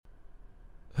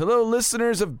Hello,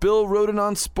 listeners of Bill Roden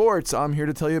on Sports. I'm here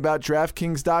to tell you about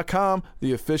DraftKings.com,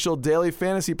 the official daily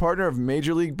fantasy partner of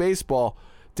Major League Baseball.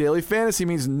 Daily fantasy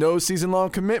means no season-long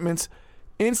commitments,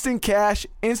 instant cash,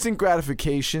 instant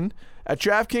gratification. At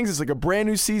DraftKings, it's like a brand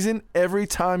new season every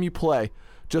time you play.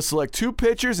 Just select 2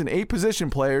 pitchers and 8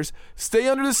 position players, stay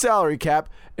under the salary cap,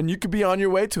 and you could be on your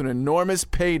way to an enormous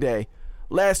payday.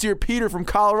 Last year, Peter from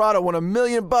Colorado won $1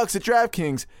 million at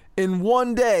DraftKings in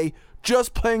one day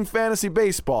just playing fantasy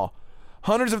baseball.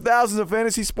 Hundreds of thousands of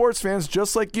fantasy sports fans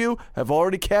just like you have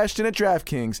already cashed in at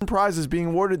DraftKings. Prizes being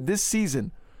awarded this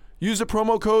season. Use the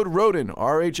promo code RODEN,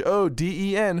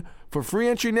 RHODEN, for free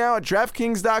entry now at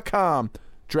DraftKings.com.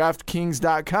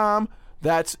 DraftKings.com.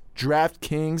 That's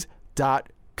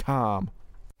DraftKings.com.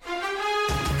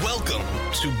 Welcome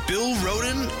to Bill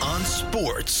Roden on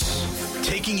Sports.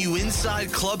 Taking you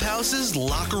inside clubhouses,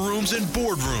 locker rooms, and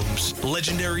boardrooms.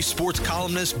 Legendary sports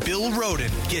columnist Bill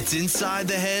Roden gets inside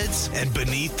the heads and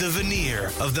beneath the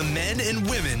veneer of the men and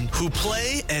women who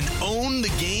play and own the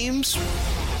games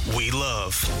we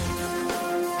love.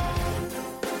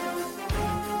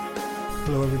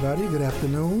 Hello, everybody. Good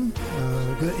afternoon,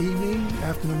 good evening,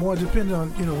 afternoon, more depending on,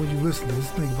 when you listen to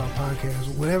this thing about podcasts.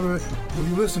 Whatever, when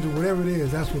you listen to whatever it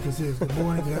is, that's what this is. Good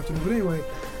morning, good afternoon. But anyway,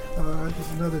 this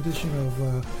is another edition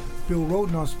of Bill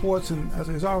Roden on Sports. And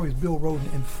as always, Bill Roden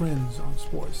and Friends on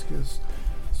Sports. Because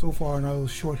so far in our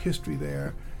short history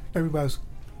there, everybody's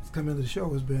come into the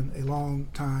show has been a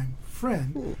long-time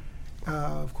friend.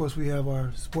 Of course, we have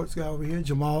our sports guy over here,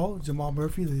 Jamal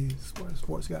Murphy, the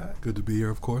sports guy. Good to be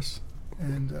here, of course.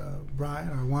 And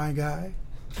Brian, our wine guy.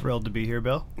 Thrilled to be here,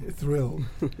 Bill. Thrilled.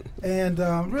 And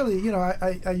really,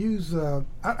 I use, I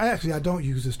don't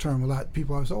use this term a lot.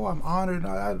 People always say, oh, I'm honored.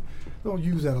 I don't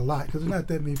use that a lot because there's not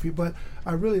that many people. But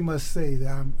I really must say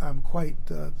that I'm quite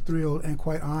thrilled and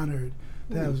quite honored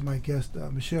to have as my guest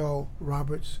Michelle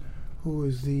Roberts, who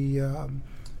is the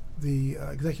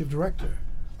executive director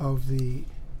of the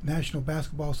National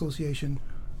Basketball Association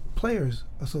Players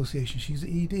Association. She's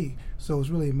the ED. So it's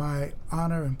really my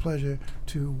honor and pleasure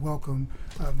to welcome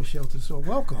Michelle to the show.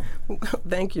 Welcome.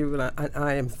 Thank you.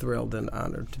 I am thrilled and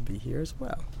honored to be here as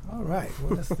well. All right.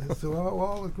 Well, so we'll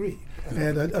all agree.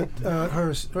 And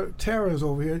her Tara is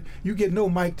over here. You get no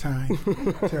mic time,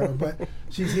 Tara, but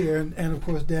she's here. And of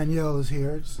course, Danielle is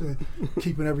here,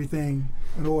 keeping everything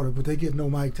in order, but they get no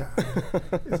mic time.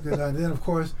 It's good. And then, of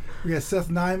course, we got Seth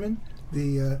Nyman,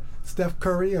 the Steph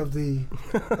Curry of the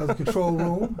control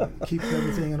room, keeps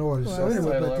everything in order. So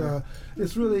anyway, but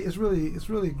it's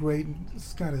really great. And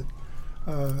it's kind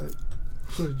of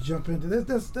sort of jump into.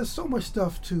 There's so much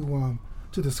stuff to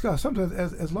discuss. Sometimes,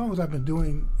 as long as I've been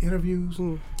doing interviews,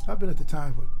 I've been at the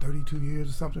time 32 years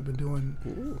or something. Been doing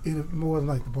more than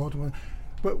like the Baltimore.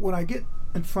 But when I get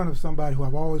in front of somebody who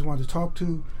I've always wanted to talk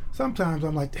to, sometimes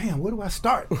I'm like, damn, where do I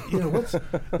start? What's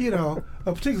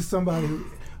particularly somebody who.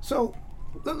 So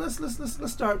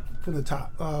let's start from the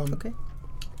top. Okay.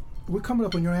 We're coming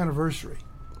up on your anniversary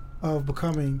of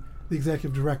becoming the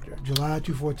executive director, July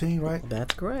 2014, right?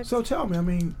 That's correct. So tell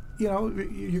me,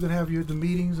 you're gonna have the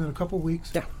meetings in a couple of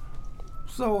weeks. Yeah.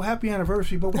 So happy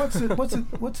anniversary! But what's it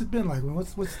been like?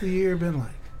 What's the year been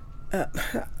like?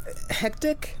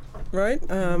 Hectic, right?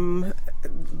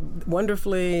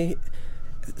 Wonderfully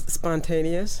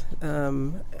spontaneous.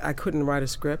 I couldn't write a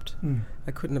script. I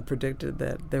couldn't have predicted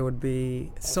that there would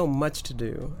be so much to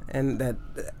do and that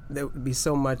there would be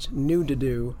so much new to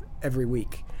do every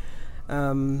week.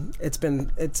 It's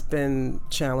been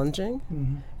challenging.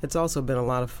 Mm-hmm. It's also been a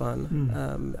lot of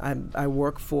fun. I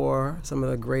work for some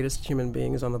of the greatest human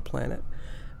beings on the planet.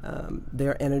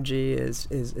 Their energy is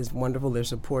wonderful. Their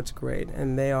support's great,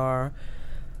 and they are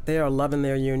loving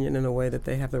their union in a way that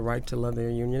they have the right to love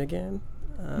their union again.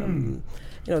 I'm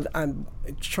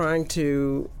trying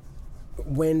to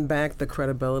win back the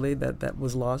credibility that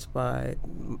was lost by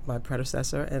my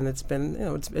predecessor, and it's been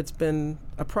it's been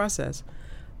a process.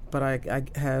 But I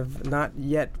have not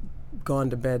yet gone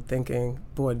to bed thinking,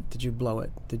 boy, did you blow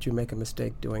it? Did you make a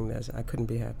mistake doing this? I couldn't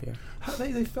be happier. How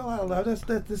they fell out loud.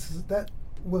 That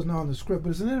wasn't on the script,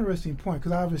 but it's an interesting point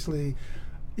because obviously,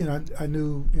 I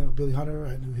knew Billy Hunter,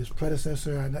 I knew his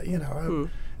predecessor, and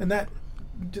that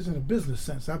just in a business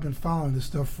sense, I've been following this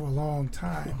stuff for a long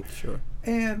time. Sure.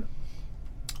 And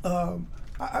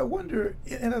I wonder,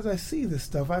 and as I see this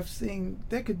stuff, I've seen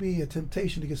there could be a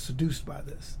temptation to get seduced by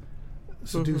this.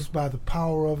 Seduced by the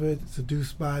power of it,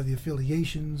 seduced by the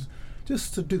affiliations,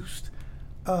 just seduced.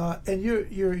 And you're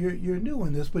new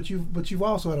in this, but you've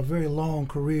also had a very long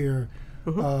career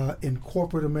in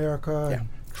corporate America and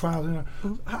trials.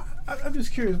 I'm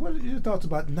just curious, what are your thoughts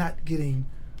about not getting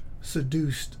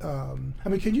seduced? I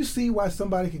mean, can you see why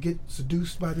somebody could get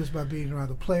seduced by this, by being around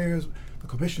the players, the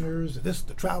commissioners,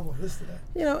 the travel, this, that?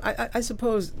 You know, I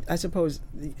suppose,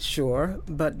 sure.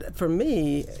 But for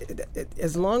me,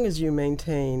 as long as you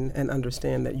maintain and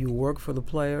understand that you work for the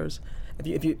players,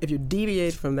 if you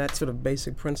deviate from that sort of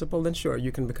basic principle, then sure,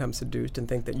 you can become seduced and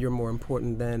think that you're more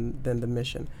important than the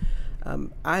mission.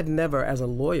 I've never, as a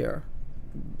lawyer,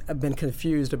 been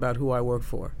confused about who I work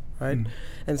for, right?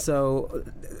 And so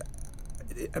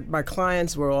my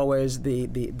clients were always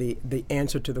the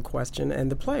answer to the question,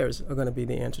 and the players are going to be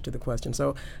the answer to the question.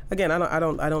 So again, I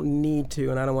don't need to,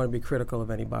 and I don't want to be critical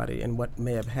of anybody and what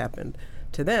may have happened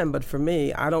to them. But for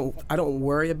me, I don't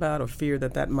worry about or fear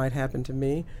that might happen to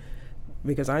me,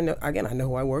 because I know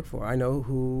who I work for. I know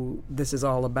who this is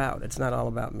all about. It's not all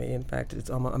about me. In fact,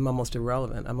 I'm almost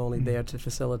irrelevant. I'm only there to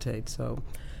facilitate. So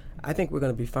I think we're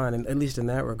going to be fine, at least in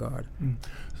that regard.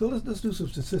 So let's do some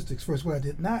statistics first. What I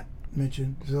did not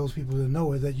mention to those people that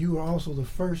know is that you are also the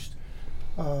first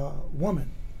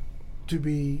woman to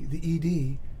be the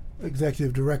ED,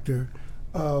 executive director,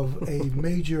 of a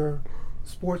major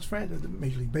sports franchise.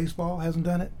 Major League Baseball hasn't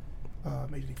done it.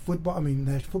 Major League Football,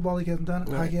 National Football League hasn't done it.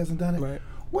 Hockey hasn't done it. Right.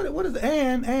 What is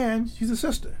and she's a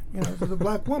sister. She's a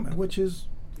black woman, which is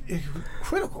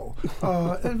critical.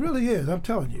 It really is. I'm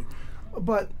telling you.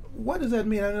 But what does that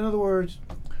mean? In other words,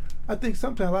 I think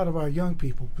sometimes a lot of our young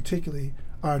people, particularly,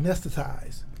 are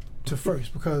anesthetized to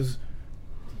first because,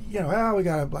 we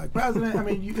got a black president.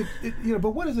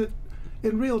 But what is it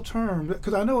in real terms?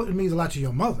 Because I know it means a lot to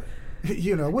your mother.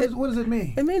 What does it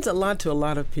mean? It means a lot to a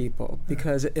lot of people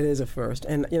because it is a first.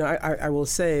 And, I will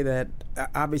say that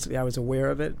obviously I was aware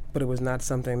of it, but it was not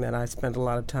something that I spent a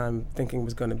lot of time thinking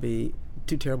was going to be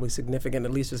too terribly significant,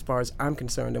 at least as far as I'm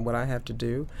concerned and what I have to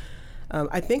do.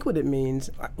 I think what it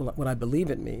means, what I believe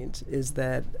it means, is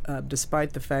that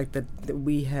despite the fact that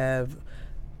we have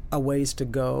a ways to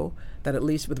go, that at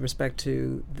least with respect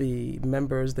to the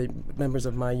members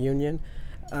of my union,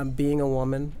 being a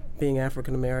woman, being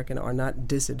African American are not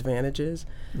disadvantages.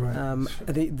 Right.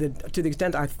 To the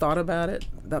extent I thought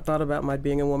about my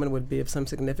being a woman would be of some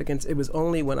significance. It was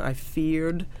only when I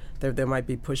feared that there might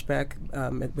be pushback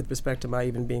with respect to my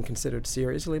even being considered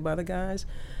seriously by the guys.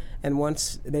 And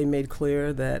once they made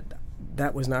clear that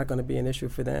that was not going to be an issue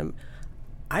for them,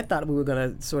 I thought we were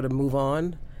going to sort of move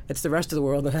on. It's the rest of the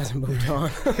world that hasn't moved on.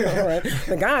 Right?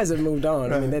 The guys have moved on.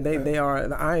 Right. They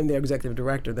are. I am their executive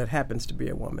director that happens to be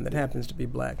a woman, that happens to be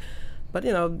black. But,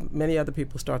 many other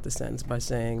people start the sentence by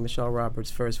saying Michelle Roberts,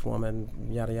 first woman,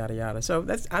 yada, yada, yada. So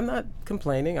I'm not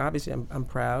complaining. Obviously, I'm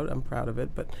proud. I'm proud of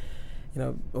it. But,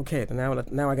 okay,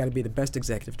 now I got to be the best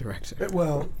executive director.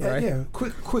 Well, right? Yeah,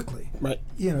 quickly. Right.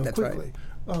 That's quickly.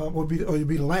 Right. Or you'll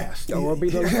be the last. Or be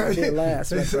the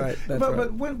last. That's right.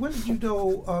 But when did you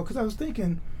know? Because I was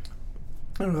thinking,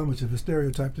 I don't know how much of a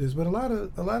stereotype it is, but a lot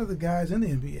of the guys in the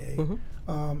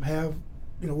NBA have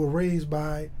were raised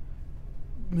by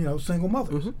single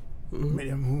mothers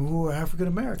who are African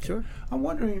American. Sure. I'm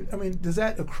wondering. Does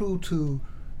that accrue to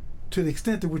the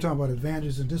extent that we're talking about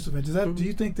advantages and disadvantages? Do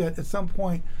you think that at some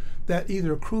point that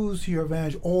either accrues to your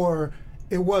advantage or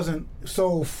it wasn't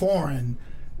so foreign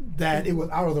that it was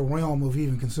out of the realm of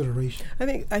even consideration?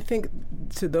 I think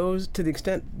to the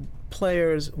extent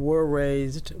players were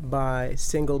raised by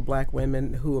single black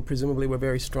women who presumably were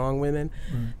very strong women,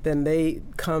 then they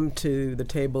come to the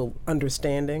table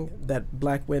understanding that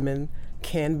black women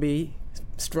can be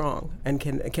strong and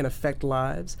can affect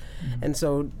lives. And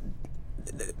so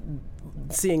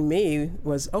seeing me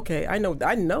was, okay, I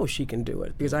know she can do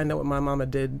it because I know what my mama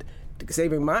did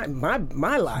saving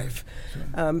my life.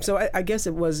 So I guess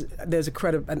there's a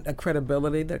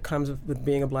credibility that comes with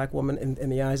being a black woman in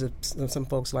the eyes of some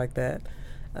folks like that.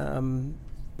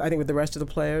 I think with the rest of the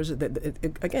players,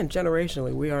 again,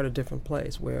 generationally, we are at a different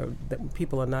place where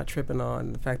people are not tripping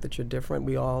on the fact that you're different.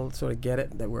 We all sort of get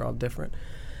it, that we're all different.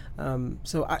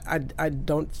 So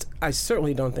I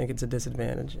certainly don't think it's a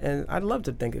disadvantage, and I'd love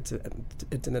to think it's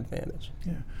an advantage.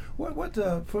 Yeah. What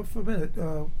for a minute?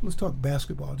 Let's talk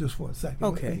basketball just for a second.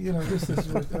 Okay. This is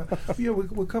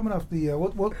we're coming off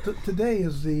the today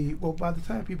is by the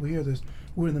time people hear this,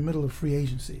 we're in the middle of free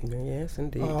agency. Yes,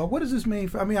 indeed. What does this mean?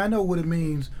 I know what it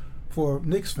means for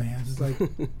Knicks fans. It's like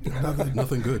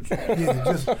Nothing good. yeah,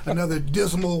 just another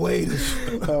dismal way to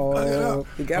you gotta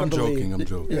I'm believe.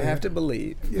 joking. You have to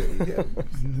believe.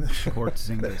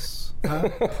 Porzingis.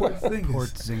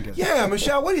 Porzingis. Yeah,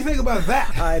 Michelle, what do you think about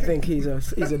that? I think he's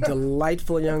a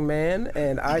delightful young man,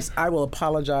 and I will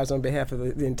apologize on behalf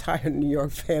of the entire New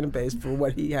York fan base for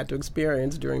what he had to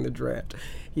experience during the draft.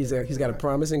 He's got a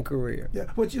promising career. Yeah,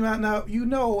 but now you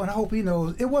know, and I hope he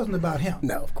knows, it wasn't about him.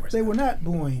 No, of course they not. were not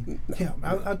booing him.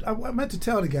 I meant to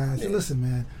tell the guys, listen,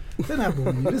 man, they're not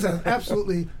booing you. This has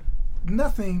absolutely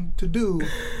nothing to do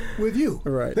with you.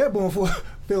 Right. They're booing for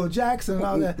Phil Jackson and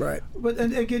all that. Right. But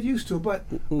and get used to it.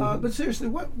 But seriously,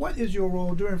 what is your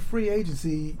role during free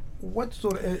agency? What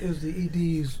sort of is the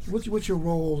ED's? What's your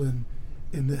role in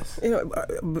this? You know,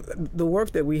 the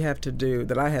work that we have to do,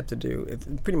 that I have to do,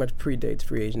 it pretty much predates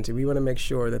free agency. We want to make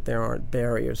sure that there aren't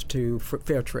barriers to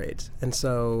fair trades. And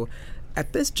so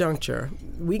at this juncture,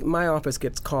 my office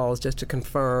gets calls just to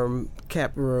confirm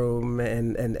cap room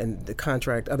and the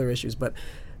contract, other issues. But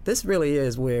this really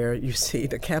is where you see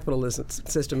the capitalist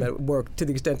system at work to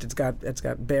the extent it's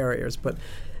got barriers. But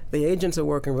the agents are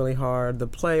working really hard. The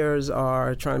players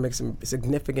are trying to make some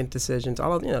significant decisions.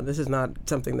 This is not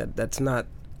something that's not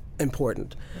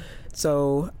important.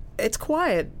 So it's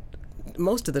quiet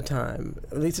most of the time.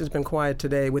 At least it's been quiet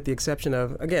today, with the exception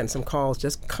of, again, some calls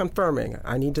just confirming.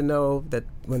 I need to know that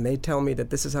when they tell me that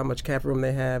this is how much cap room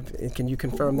they have, can you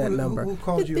confirm that number? Who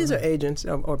called you? These are agents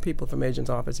or people from agents'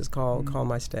 offices call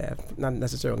my staff. Not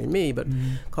necessarily me, but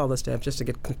call the staff just to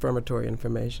get confirmatory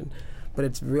information. But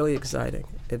it's really exciting.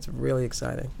 It's really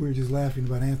exciting. We were just laughing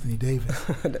about Anthony Davis.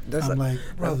 I'm like,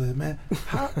 brother, man,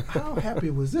 how happy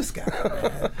was this guy,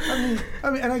 man? I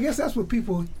mean, and I guess that's what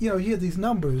people, you hear these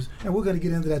numbers, and we're going to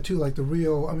get into that too, like the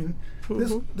real. I mean,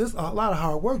 this a lot of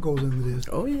hard work goes into this.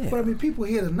 Oh yeah. But I mean, people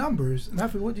hear the numbers, and I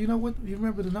feel, what you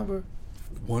remember the number?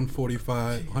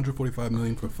 145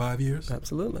 million for 5 years.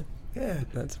 Absolutely. Yeah,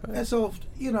 that's right. And so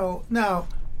now,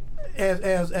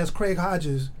 as Craig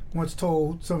Hodges once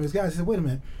told some of his guys, he said, wait a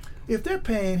minute, if they're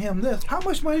paying him this, how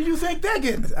much money do you think they're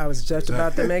getting? I was just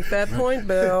about to make that point,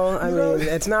 Bill. I mean,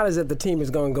 it's not as if the team is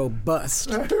going to go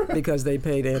bust because they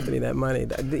paid Anthony that money.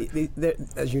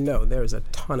 As you know, there is a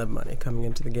ton of money coming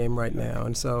into the game right now,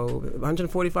 and so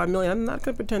 $145 million. I'm not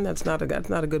going to pretend that's not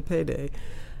a good payday,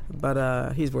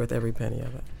 but he's worth every penny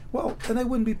of it. Well, and they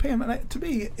wouldn't be paying. And to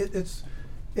me, it's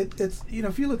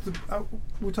if you look,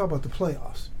 we talk about the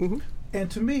playoffs. Mm-hmm. And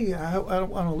to me, I don't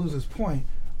want to lose this point,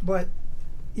 but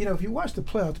if you watch the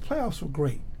playoffs were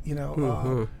great.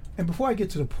 And before I get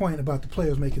to the point about the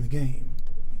players making the game,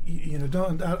 I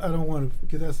don't want to,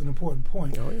 because that's an important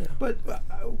point. Oh yeah. But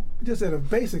just at a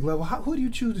basic level, who do you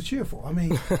choose to cheer for? I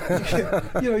mean,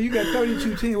 you got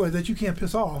 32 teams that you can't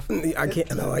piss off. I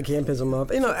can't piss them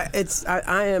off.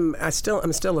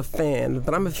 I'm still a fan,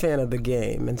 but I'm a fan of the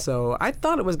game, and so I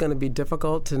thought it was going to be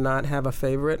difficult to not have a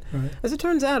favorite. Right. As it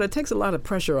turns out, it takes a lot of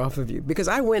pressure off of you because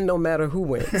I win no matter who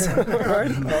wins,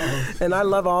 right? And I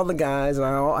love all the guys, and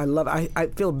I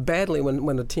feel badly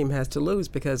when a team has to lose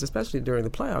because, especially during the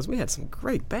playoffs, we had some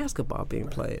great basketball being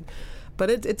played. But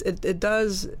it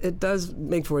does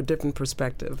make for a different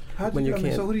perspective when you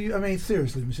can't. So who do you? I mean,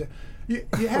 seriously, Michelle,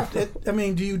 you have to. I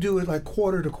mean, do you do it like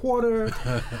quarter to quarter,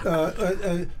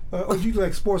 or do you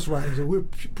like sports writers? Or we're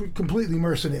completely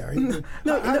mercenary.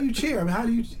 How do you cheer? I mean, how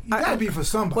do you? You gotta be for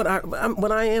somebody.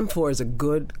 What I am for is a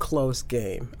good, close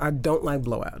game. I don't like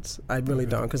blowouts. I really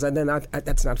don't, because then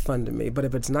that's not fun to me. But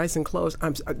if it's nice and close,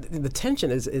 the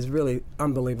tension is really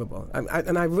unbelievable.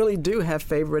 And I really do have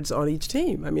favorites on each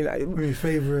team. I mean,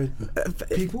 favorite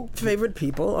people? Favorite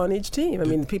people on each team. I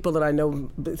mean, people that I know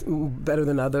better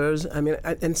than others. I mean,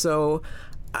 and so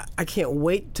I can't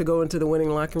wait to go into the winning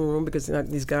locker room because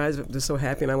these guys are so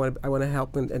happy, and I want to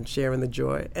help and share in the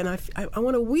joy. And I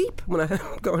want to weep when I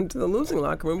go into the losing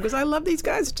locker room because I love these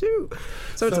guys too.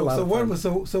 So it's a lot of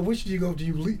fun. So which do you go? Do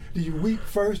you weep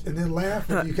first and then laugh,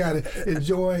 or do you kind of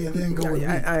enjoy and then go?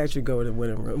 I actually go to the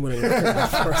winning locker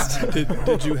room first.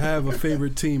 Did you have a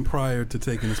favorite team prior to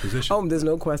taking this position? Oh, there's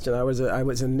no question. I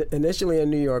was initially a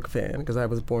New York fan because I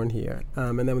was born here,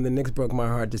 and then when the Knicks broke my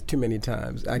heart just too many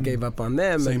times, I gave up on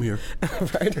them. Same here.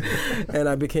 Right? And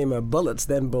I became a Bullets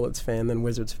fan, then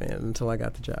Wizards fan until I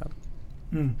got the job.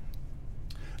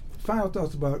 Final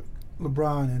thoughts about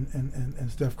LeBron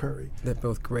and Steph Curry. They're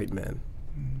both great men.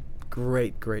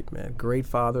 Great men. Great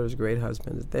fathers, great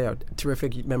husbands. They are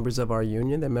terrific members of our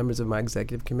union. They're members of my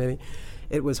executive committee.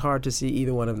 It was hard to see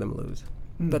either one of them lose.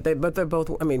 But they're both.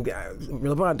 I mean,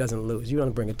 LeBron doesn't lose. You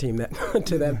don't bring a team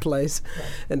to that place,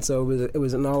 and so it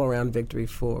was an all-around victory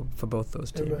for both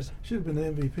those teams. Should have been the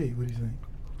MVP. What do you think?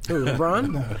 Who,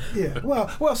 LeBron? No. Yeah.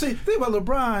 Well. See, think about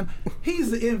LeBron.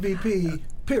 He's the MVP.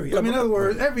 Period. I mean, in other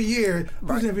words, every year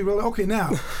who's MVP? Okay, now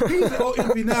he's the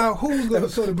MVP. Now who's going to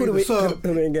sort of be the sub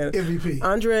MVP?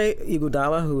 Andre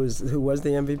Iguodala, who was the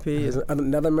MVP, is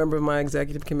another member of my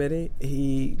executive committee.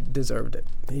 He deserved it.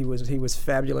 He was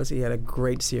fabulous. He had a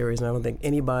great series, and I don't think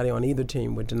anybody on either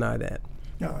team would deny that.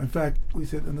 No, in fact, we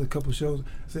said in a couple of shows,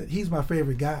 said he's my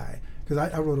favorite guy. Because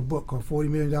I wrote a book called $40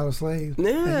 Million Slaves.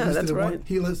 Yeah, that's right.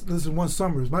 He listened one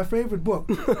summer. My favorite book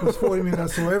was $40 Million.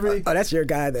 So every that's your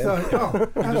guy then.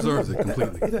 He deserves it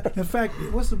completely. In fact,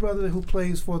 what's the brother who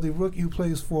plays for the rookie? Who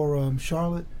plays for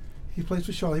Charlotte? He plays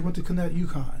for Charlotte. He went to Connecticut,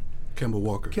 UConn. Kemba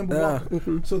Walker.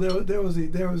 Mm-hmm. So there was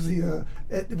the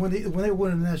when they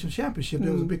won the national championship,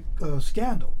 there was a big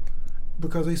scandal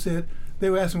because they said they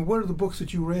were asking, what are the books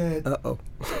that you read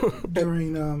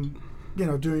during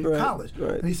during college.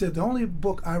 Right. And he said, the only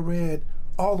book I read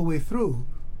all the way through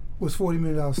was $40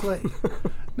 Million Slave.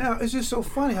 Now, it's just so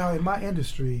funny how in my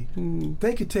industry,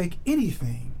 they could take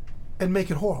anything and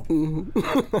make it horrible. You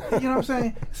know what I'm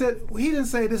saying? He didn't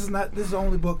say this is the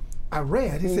only book I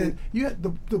read. He said, you had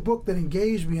the book that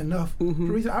engaged me enough to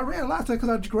read. I read a lot of times because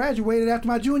I graduated after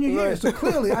my junior year, so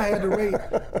clearly I had to read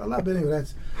a lot. But anyway,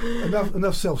 that's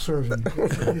enough self-serving.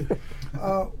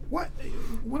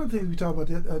 One of the things we talked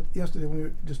about yesterday when we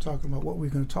were just talking about what we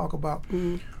were going to talk about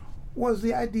was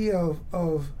the idea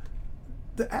of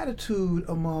the attitude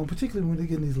among, particularly when they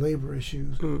get in these labor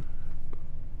issues,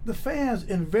 the fans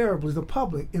invariably, the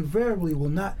public invariably will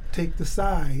not take the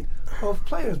side of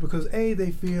players because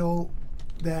they feel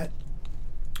that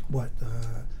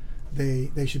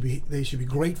they should be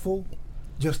grateful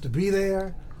just to be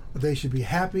there, they should be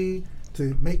happy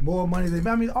to make more money.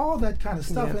 I mean, all that kind of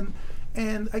stuff. Yeah.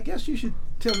 And I guess you should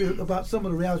tell me about some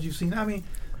of the realities you've seen. I mean,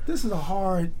 this is a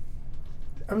hard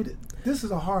business. This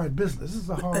is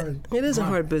a hard. It is a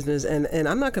hard business, and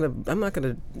I'm not gonna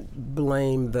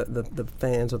blame the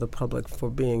fans or the public for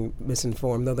being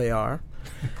misinformed, though they are.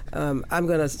 I'm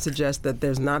going to suggest that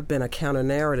there's not been a counter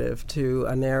narrative to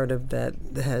a narrative that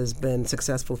has been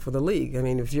successful for the league. I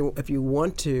mean, if you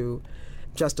want to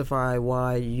justify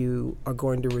why you are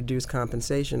going to reduce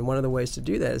compensation, one of the ways to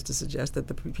do that is to suggest that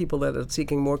the people that are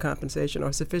seeking more compensation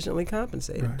are sufficiently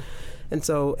compensated. Right. And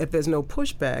so if there's no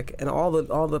pushback and all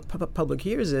the public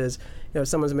hears is,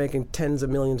 someone's making tens of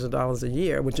millions of dollars a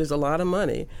year, which is a lot of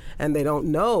money, and they don't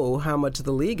know how much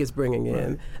the league is bringing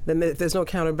in, then if there's no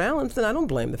counterbalance, then I don't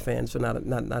blame the fans for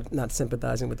not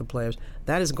sympathizing with the players.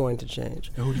 That is going to change.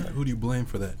 Who do you blame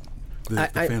for that? The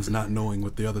fans not knowing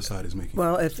what the other side is making.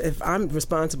 Well, if I'm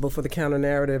responsible for the counter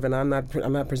narrative and I'm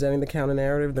not presenting the counter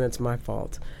narrative, then it's my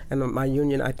fault. And my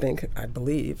union, I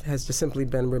believe, has just simply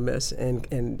been remiss in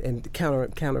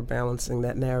counterbalancing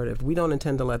that narrative. We don't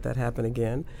intend to let that happen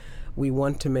again. We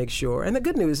want to make sure, and the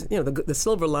good news, the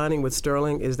silver lining with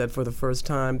Sterling is that for the first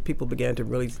time, people began to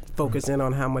really focus in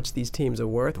on how much these teams are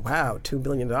worth. Wow, $2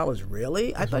 billion,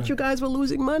 really? I thought you guys were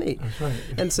losing money. That's right.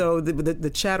 And so the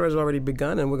chatter has already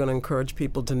begun, and we're going to encourage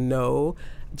people to know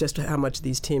just how much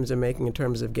these teams are making in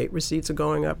terms of gate receipts are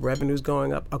going up, revenues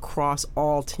going up across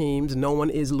all teams. No one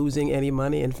is losing any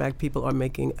money. In fact, people are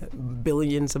making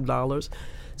billions of dollars.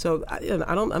 So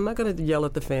I'm not going to yell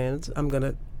at the fans. I'm going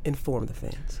to inform the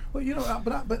fans. Well,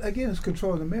 but again, it's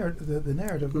controlling the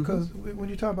narrative because when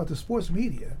you talk about the sports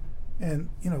media, and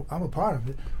I'm a part of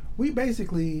it, we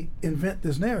basically invent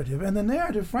this narrative, and the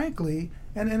narrative, frankly,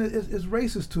 and it's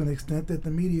racist to an extent that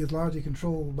the media is largely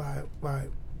controlled by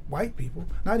white people.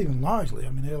 Not even largely. I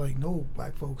mean, there are like no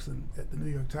black folks at the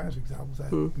New York Times, for example,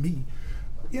 besides me.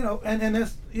 And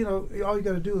that's all you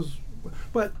got to do is.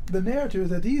 But the narrative is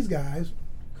that these guys,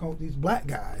 called these black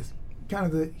guys, kind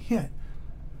of the hint,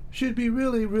 should be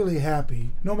really, really happy,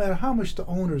 no matter how much the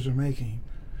owners are making.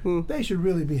 They should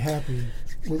really be happy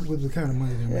with the kind of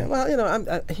money they're making.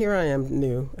 Well, here I am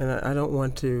new, and I don't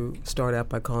want to start out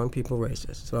by calling people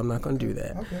racist, so I'm not going to do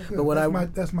that. Okay, good.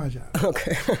 But that's my job.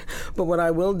 Okay, but what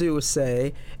I will do is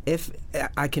say, if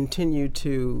I continue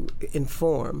to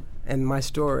inform, and our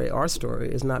story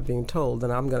is not being told,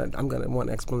 then I'm gonna want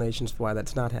explanations for why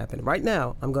that's not happening. Right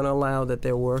now, I'm going to allow that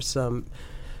there were some.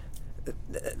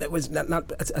 That was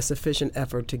not a sufficient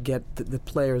effort to get the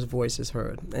players' voices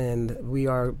heard, and we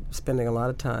are spending a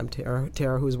lot of time.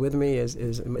 Tara, who's with me,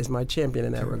 is my champion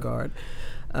in that regard.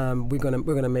 We're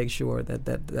gonna make sure that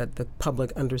the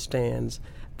public understands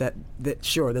that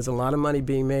sure, there's a lot of money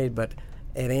being made, but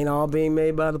it ain't all being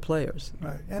made by the players.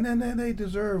 Right, and then they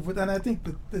deserve. And I think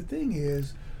the thing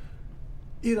is,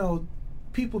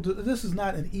 people do. This is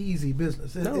not an easy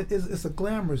business. It's a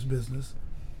glamorous business.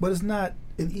 But it's not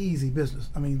an easy business.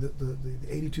 I mean, the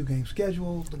 82-game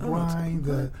schedule, the grind,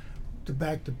 the to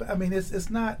back to back. I mean, it's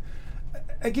not.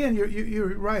 Again,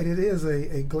 you're right. It is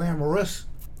a glamorous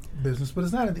business, but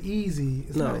it's not an easy.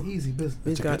 It's not an easy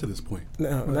business to get to this point.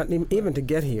 No, not even to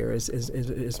get here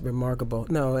is remarkable.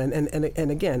 No,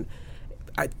 and again,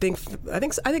 I think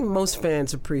most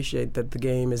fans appreciate that the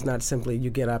game is not simply you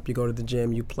get up, you go to the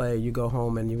gym, you play, you go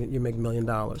home, and you make $1 million.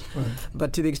 Right.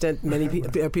 But to the extent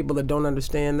there are people that don't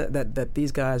understand that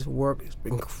these guys work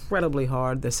incredibly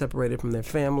hard. They're separated from their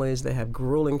families. They have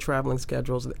grueling traveling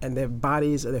schedules, and their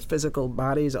bodies, their physical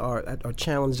bodies, are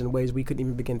challenged in ways we couldn't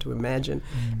even begin to imagine.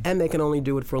 And they can only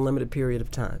do it for a limited period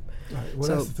of time. Right. Well,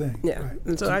 that's the thing. Yeah. Right.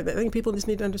 And so I think people just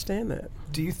need to understand that.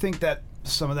 Do you think that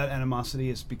some of that animosity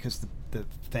is because the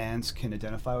fans can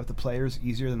identify with the players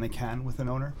easier than they can with an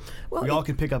owner? Well, we all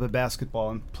can pick up a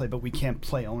basketball and play, but we can't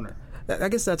play owner. I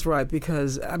guess that's right,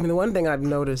 because I mean the one thing I've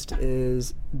noticed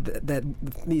is that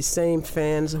these same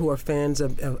fans who are fans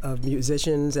of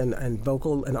musicians and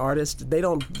vocal and artists, they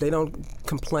don't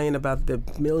complain about the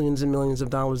millions and millions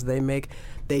of dollars they make.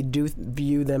 They do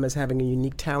view them as having a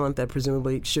unique talent that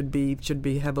presumably should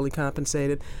be heavily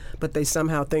compensated, but they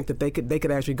somehow think that they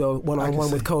could actually go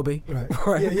one-on-one with Kobe. Right.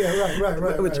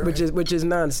 Right. Which is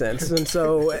nonsense. And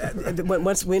so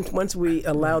once we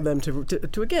allow them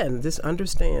to again just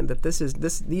understand that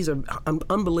these are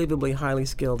unbelievably highly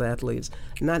skilled athletes.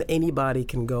 Not anybody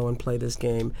can go and play this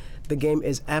game. The game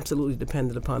is absolutely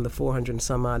dependent upon the 400 and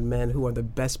some odd men who are the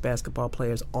best basketball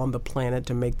players on the planet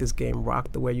to make this game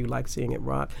rock the way you like seeing it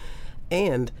rock.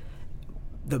 And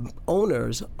the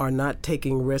owners are not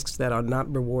taking risks that are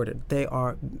not rewarded. They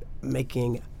are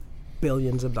making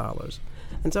billions of dollars.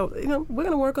 And so, we're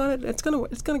going to work on it. It's going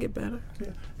to get better.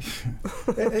 Yeah.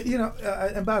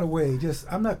 And by the way,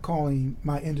 I'm not calling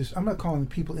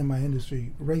people in my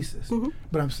industry racist,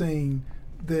 but I'm saying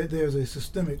that there's a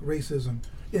systemic racism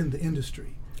in the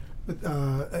industry,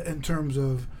 in terms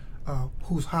of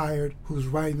who's hired, who's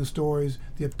writing the stories,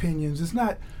 the opinions. It's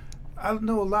not. I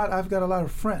know a lot. I've got a lot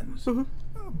of friends,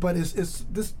 but it's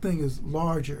this thing is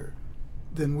larger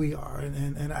than we are,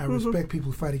 and I respect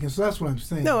people who fight against. So that's what I'm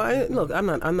saying. No,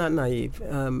 I'm not naive.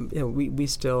 We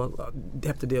still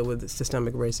have to deal with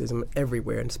systemic racism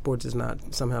everywhere, and sports is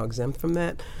not somehow exempt from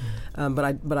that. But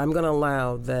I'm going to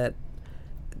allow that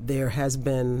there has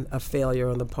been a failure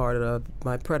on the part of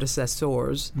my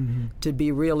predecessors to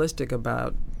be realistic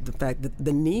about the fact that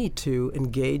the need to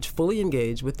fully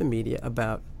engage with the media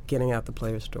about getting out the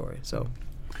player's story. So.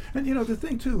 And the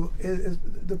thing too is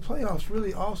the playoffs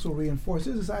really also reinforce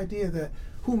this idea that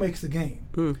who makes the game.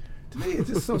 To me, it's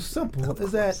just so simple.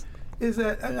 Is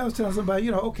that I was telling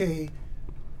somebody, okay,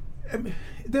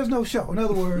 there's no show. In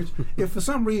other words, if for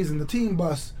some reason the team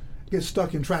bus gets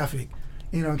stuck in traffic,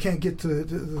 and can't get to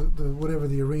the whatever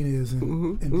the arena is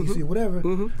in DC, whatever.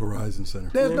 Verizon Center.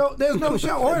 There's no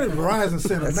show. Or the Verizon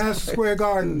Center, Madison Square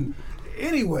Garden.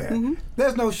 Anywhere.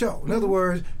 There's no show. In other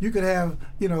words, you could have,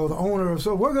 the owner of,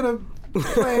 so we're going to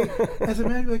play. I said,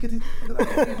 man, because,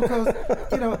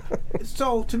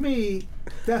 so to me,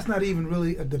 that's not even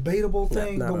really a debatable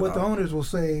thing. But what the owners will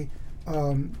say,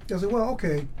 they'll say, well,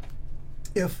 okay,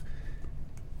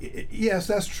 yes,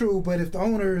 that's true, but if the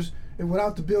owners,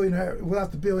 without the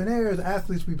billionaires, the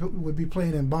athletes would be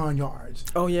playing in barnyards.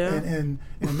 Oh, yeah. And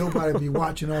nobody would be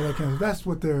watching all that kind of stuff. That's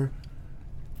what they're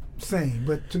saying.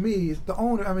 But to me, the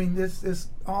owner,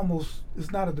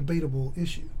 it's not a debatable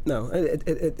issue. No,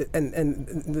 and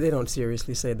they don't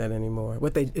seriously say that anymore.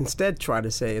 What they instead try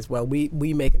to say is, well, we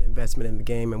make an investment in the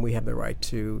game and we have the right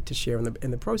to share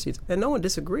in the proceeds. And no one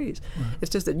disagrees. Right.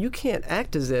 It's just that you can't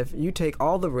act as if you take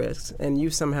all the risks and you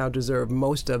somehow deserve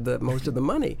most of the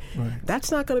money. Right.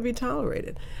 That's not going to be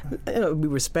tolerated. Right. We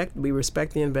respect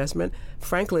the investment.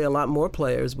 Frankly, a lot more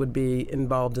players would be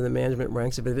involved in the management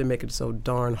ranks if they didn't make it so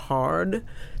darn hard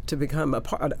to become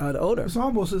an owner. It's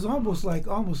almost like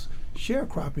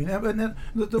sharecropping. And then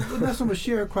not so much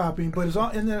sharecropping, but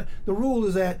the rule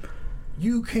is that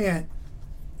you can't,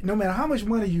 no matter how much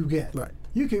money you get, right.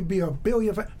 You could be a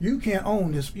billion. You can't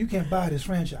own this. You can't buy this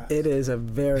franchise. It is a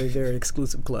very, very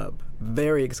exclusive club.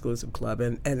 Very exclusive club.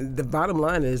 And the bottom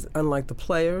line is, unlike the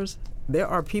players, there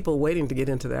are people waiting to get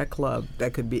into that club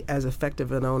that could be as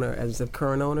effective an owner as the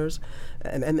current owners,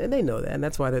 and they know that, and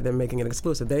that's why they're making it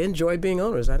exclusive. They enjoy being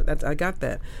owners. I got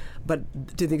that.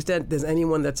 But to the extent there's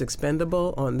anyone that's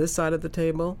expendable on this side of the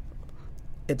table,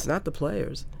 it's not the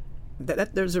players.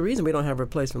 There's a reason we don't have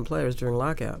replacement players during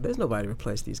lockout. There's nobody to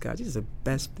replace these guys. These are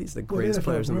the greatest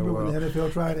players in the world. When the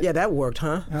NFL tried it? Yeah, that worked,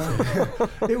 huh?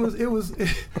 It was. It was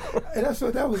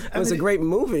a great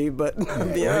movie, but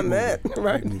beyond that,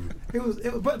 right? It was.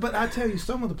 But I tell you,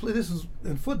 some of the this is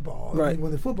in football. Right.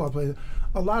 When the football players,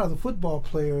 a lot of the football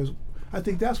players, I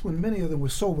think that's when many of them were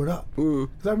sobered up.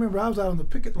 Because I remember I was out on the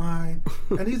picket line,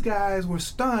 and these guys were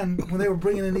stunned when they were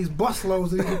bringing in these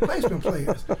busloads of these replacement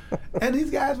players. And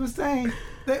these guys were saying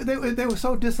they were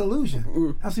so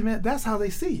disillusioned. I said, man, that's how they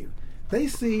see you. They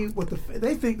see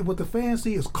they think that what the fans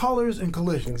see is colors and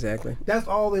collision. Exactly. That's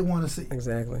all they want to see.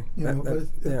 Exactly.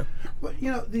 But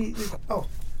you know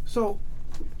so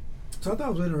I thought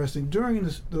it was interesting during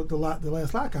the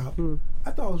last lockout. I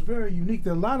thought it was very unique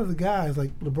that a lot of the guys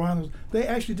like LeBron, they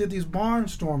actually did these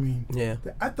barnstorming. Yeah.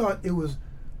 I thought it was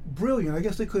brilliant. I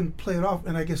guess they couldn't play it off,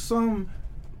 and I guess some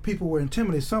people were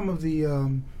intimidated. Some of the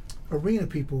arena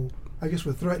people, I guess,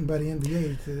 were threatened by the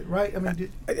NBA, right? I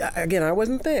mean, again, I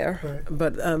wasn't there, right.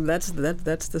 But that's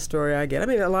the story I get. I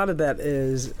mean, a lot of that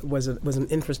was an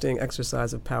interesting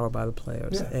exercise of power by the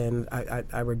players, and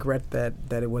I regret that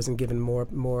it wasn't given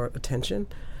more attention.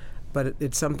 But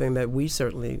it's something that we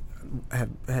certainly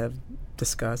have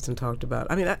discussed and talked about.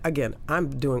 I mean, again,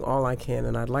 I'm doing all I can,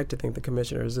 and I'd like to think the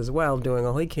commissioner is as well doing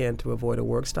all he can to avoid a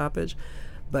work stoppage.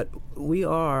 But we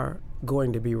are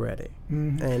going to be ready,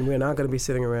 and we're not going to be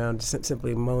sitting around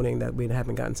simply moaning that we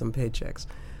haven't gotten some paychecks.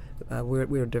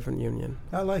 We're a different union.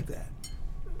 I like that,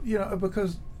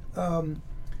 because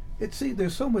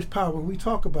there's so much power. We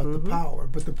talk about the power,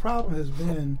 but the problem has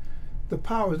been the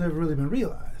power has never really been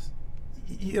realized.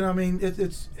 You know, what I mean,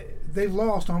 it's they've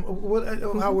lost on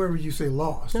however you say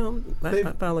lost. No, I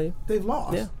follow you. They've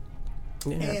lost.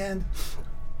 Yeah. And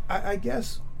I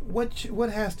guess what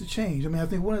has to change? I mean, I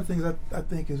think one of the things I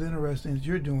think is interesting that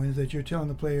you're doing is that you're telling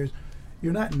the players,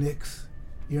 you're not Knicks,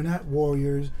 you're not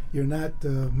Warriors, you're not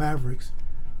Mavericks.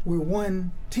 We're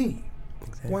one team.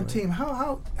 Exactly. One team.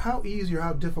 How easy or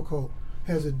how difficult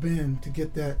has it been to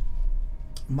get that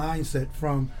mindset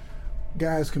from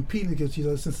guys competing against each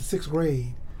other since the 6th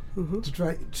grade to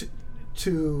try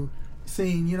to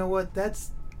seeing, you know what, that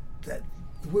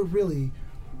we're really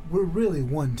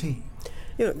one team.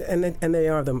 You know, and they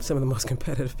are some of the most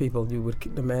competitive people you would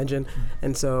imagine,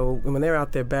 and so when they're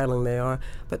out there battling, they are.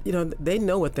 But you know, they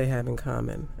know what they have in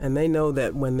common, and they know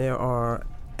that when there are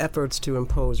efforts to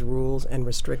impose rules and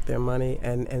restrict their money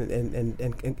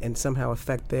and somehow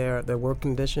affect their work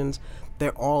conditions,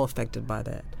 they're all affected by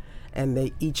that. And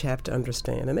they each have to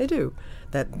understand, and they do,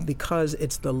 that because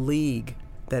it's the league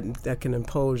that can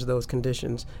impose those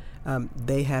conditions,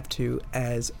 they have to,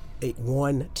 as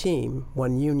one team,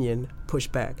 one union, push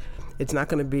back. It's not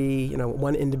going to be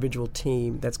one individual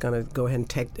team that's going to go ahead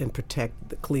and protect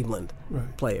the Cleveland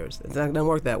players. It's not going to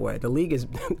work that way. The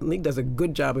league does a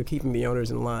good job of keeping the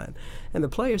owners in line, and the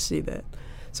players see that.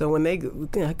 So when they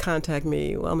contact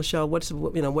me, well, Michelle, what's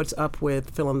up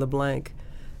with fill in the blank?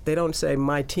 They don't say,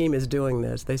 my team is doing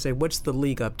this. They say, what's the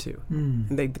league up to?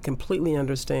 And they completely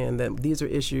understand that these are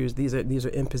issues, these are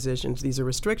impositions, these are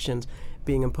restrictions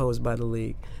being imposed by the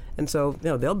league. And so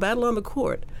they'll battle on the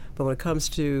court, but when it comes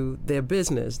to their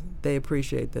business, they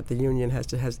appreciate that the union is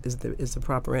the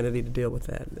proper entity to deal with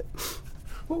that.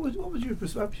 What was your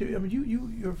perspective? I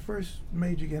mean, your first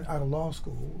major again out of law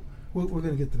school. We're going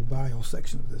to get to the bio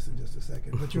section of this in just a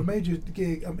second. But your major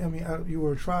gig, I mean, you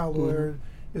were a trial lawyer.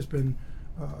 It's been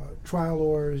trial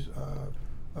lawyers,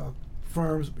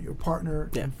 firms, your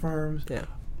partner in firms. Yeah.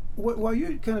 While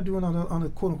you're kind of doing on the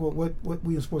quote unquote what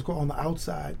we in sports call on the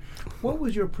outside, what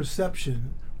was your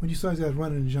perception when you saw guys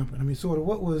running and jumping? I mean, sort of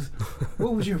what was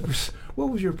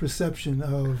your perception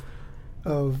of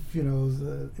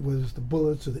was the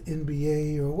Bullets or the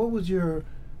NBA, or what was your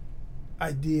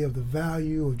idea of the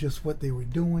value of just what they were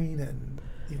doing? And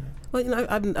well,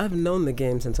 I've known the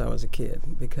game since I was a kid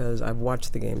because I've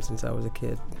watched the game since I was a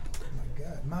kid. Oh my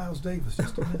God, Miles Davis,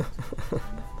 just a minute.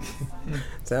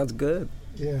 Sounds good.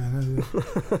 Yeah.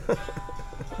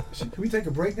 Can we take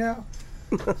a break now?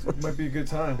 Might be a good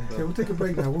time. Okay, we'll take a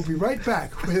break now. We'll be right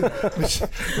back with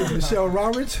Michelle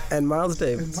Roberts and Miles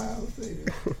Davis.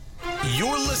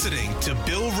 You're listening to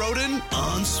Bill Rhoden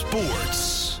on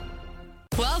Sports.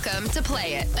 Welcome to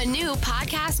Play It, a new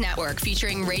podcast network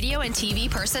featuring radio and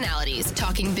TV personalities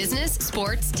talking business,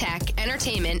 sports, tech,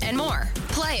 entertainment, and more.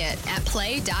 Play it at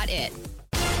play.it.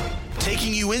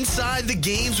 Taking you inside the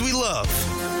games we love.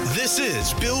 This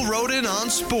is Bill Rhoden on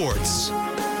Sports.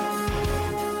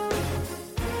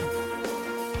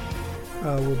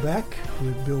 We're back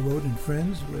with Bill Rhoden and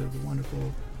friends with the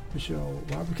wonderful Michelle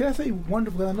Roberts. Can I say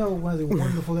wonderful? I know one of the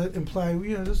wonderful that imply,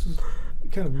 this is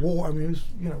kind of war. I mean,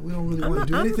 we don't really want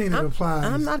to do anything that implies.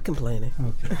 I'm not complaining.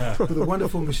 Okay. With the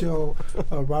wonderful Michelle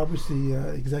Roberts,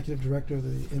 the executive director of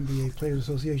the NBA Players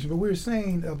Association. But we were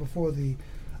saying before the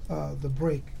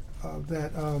break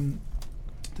that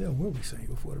what were we saying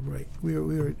before the break? We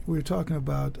were talking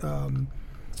about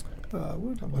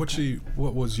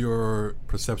What was your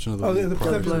perception of the the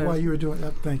perception of why you were doing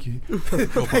that? Thank you. No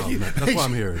problem. That's why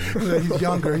I'm here. He's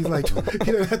younger. He's like, I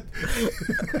didn't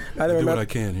remember what I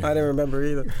can here. I didn't remember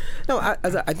either. No,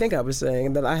 I think I was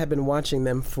saying that I had been watching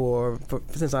them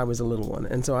since I was a little one,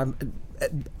 and so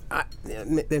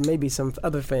there may be some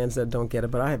other fans that don't get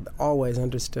it, but I have always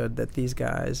understood that these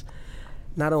guys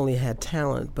not only had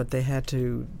talent, but they had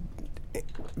to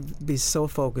be so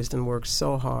focused and work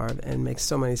so hard and make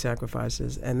so many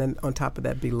sacrifices, and then on top of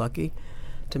that be lucky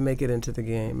to make it into the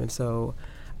game. And so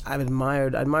I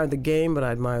admired the game, but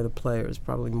I admire the players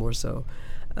probably more so.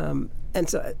 And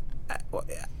so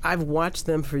I've watched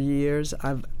them for years.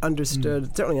 I've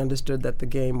certainly understood that the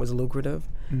game was lucrative.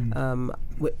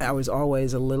 I was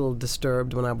always a little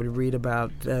disturbed when I would read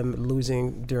about them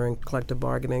losing during collective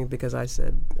bargaining, because I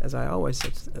said, as I always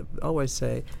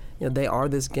say, they are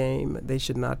this game. They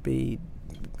should not be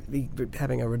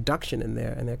having a reduction in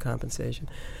their compensation.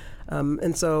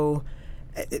 And so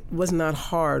it was not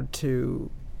hard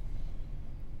to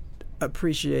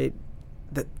appreciate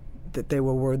that they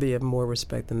were worthy of more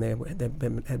respect than they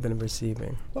had been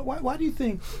receiving. But why do you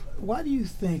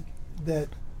think that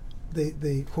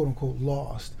they quote unquote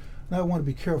lost? Now I want to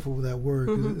be careful with that word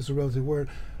because it's a relative word.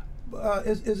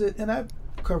 Is it? And I've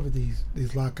covered these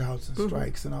lockouts and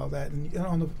strikes and all that, and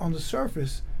on the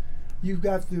surface, you've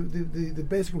got the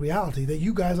basic reality that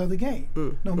you guys are the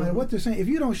game. No matter what they're saying, if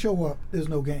you don't show up, there's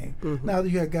no game. Now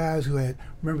you had guys who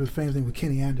remember the famous thing with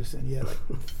Kenny Anderson. He had like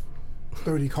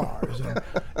 30 cars, and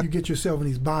you get yourself in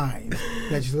these binds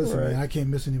that you listen, man, I can't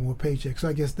miss any more paychecks. So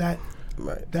I guess that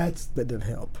didn't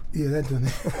help. Yeah, that didn't.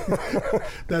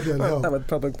 That doesn't help. Not with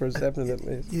public perception, at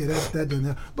least. Yeah, that doesn't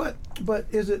help. But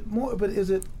is it more? But is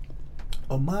it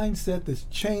a mindset that's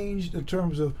changed in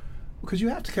terms of, because you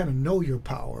have to kind of know your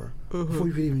power before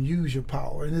you can even use your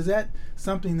power, and is that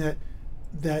something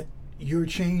that you're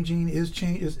changing?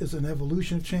 Is an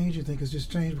evolution of change? You think it's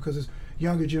just changed because this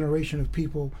younger generation of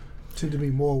people tend to be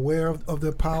more aware of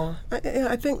their power?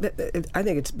 I think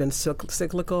it's been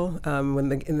cyclical. In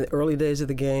the early days of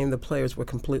the game, the players were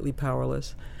completely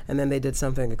powerless, and then they did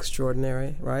something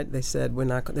extraordinary. Right? They said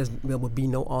there will be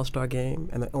no All-Star game,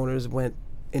 and the owners went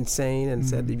insane and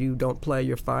said, if you don't play,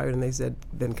 you're fired. And they said,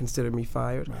 then consider me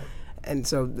fired. Right. And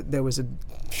so there was a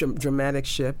dramatic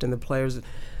shift, and the players,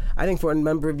 I think for a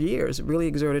number of years, really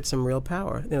exerted some real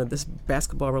power. This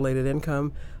basketball-related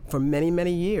income, for many,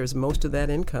 many years, most of that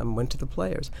income went to the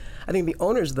players. I think the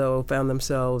owners, though, found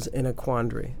themselves in a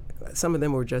quandary. Some of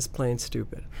them were just plain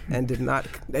stupid and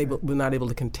were not able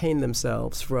to contain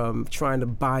themselves from trying to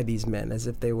buy these men as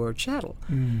if they were chattel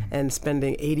and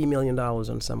spending $80 million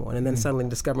on someone, and then suddenly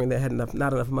discovering they had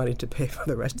not enough money to pay for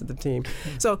the rest of the team.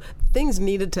 So things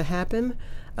needed to happen.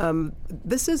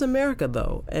 This is America,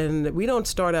 though, and we don't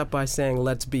start out by saying,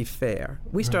 let's be fair.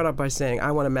 We start out by saying,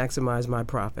 I want to maximize my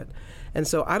profit. And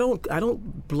so I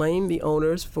don't blame the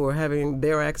owners for having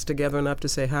their acts together enough to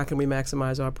say, how can we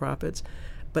maximize our profits?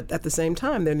 But at the same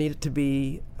time, there needed to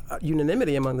be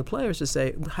unanimity among the players to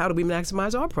say, how do we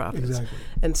maximize our profits? Exactly.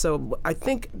 And so I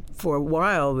think for a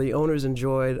while, the owners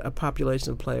enjoyed a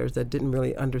population of players that didn't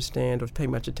really understand or pay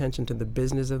much attention to the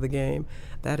business of the game.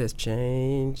 That has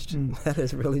changed. That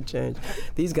has really changed.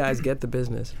 These guys get the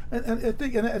business. And I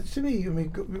think, to me, I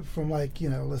mean, from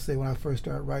let's say when I first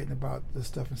started writing about this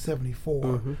stuff in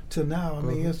 '74 to now, I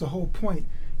mean, the whole point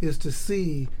is to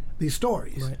see these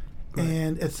stories. Right.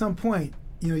 And at some point,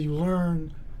 you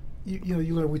learn.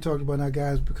 You learn. We talked about now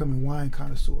guys becoming wine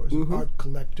connoisseurs, and art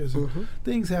collectors, and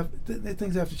things have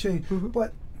to change.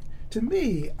 But to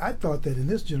me, I thought that in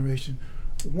this generation,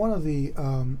 one of the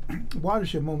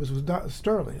watershed moments was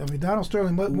Sterling. I mean, Donald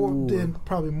Sterling did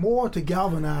probably more to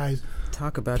galvanize.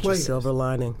 Talk about players. Your silver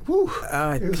lining.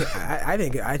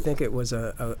 I think it was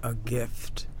a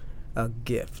gift. A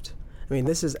gift. I mean,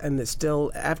 it's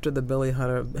still after the Billy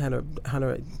Hunter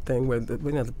thing, where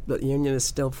the union is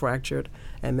still fractured,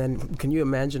 and then can you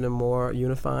imagine a more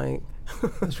unifying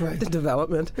That's right.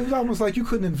 development? It was almost like you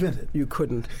couldn't invent it. You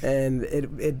couldn't, and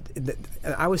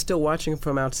I was still watching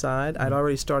from outside. I'd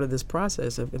already started this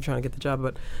process of trying to get the job,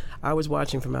 but I was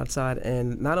watching from outside,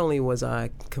 and not only was I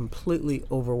completely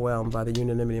overwhelmed by the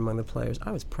unanimity among the players,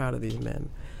 I was proud of these men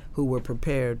who were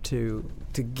prepared to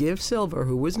give Silver,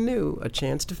 who was new, a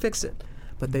chance to fix it.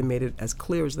 But they made it as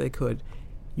clear as they could.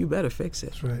 You better fix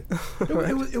it. That's right.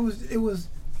 It was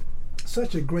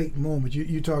such a great moment.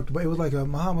 You talked about. It was like a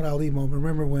Muhammad Ali moment.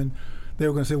 Remember when they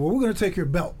were going to say, "Well, we're going to take your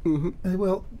belt." And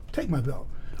well, take my belt.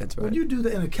 That's right. When you do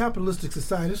that in a capitalistic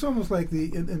society, it's almost like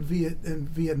in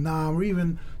Vietnam, or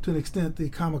even to an extent the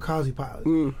kamikaze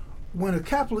pilot. When a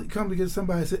capitalist comes to get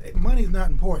somebody and says, hey, money's not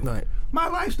important. Right. My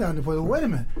life's not important. Wait a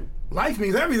minute. life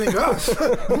means everything to us.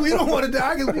 We don't want to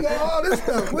die because we got all this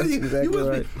stuff. What do you, exactly you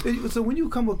right. So when you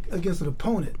come against an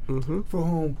opponent for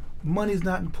whom money's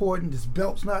not important, this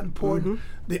belt's not important,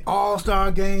 the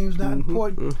All-Star game's not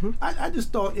important, I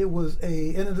just thought it was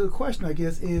and the question, I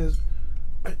guess, is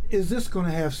this going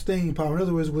to have staying power? In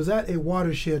other words, was that a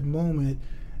watershed moment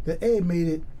that made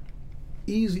it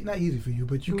easy, not easy for you,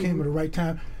 but you came at the right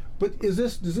time? But does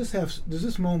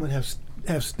this moment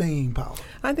have staying power?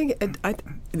 I think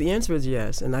the answer is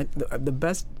yes, and the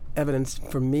best evidence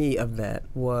for me of that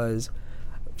was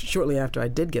shortly after I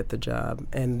did get the job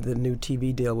and the new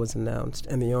TV deal was announced,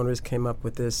 and the owners came up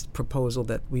with this proposal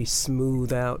that we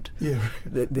smooth out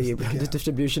the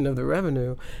distribution of the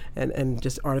revenue and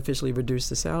just artificially reduce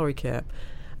the salary cap.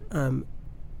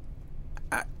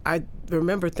 I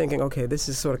remember thinking, okay, this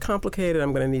is sort of complicated.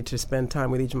 I'm going to need to spend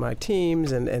time with each of my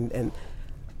teams. And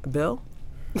Bill,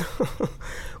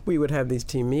 we would have these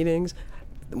team meetings.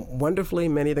 Wonderfully,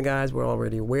 many of the guys were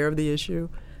already aware of the issue.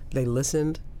 They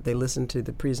listened. They listened to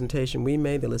the presentation we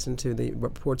made. They listened to the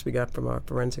reports we got from our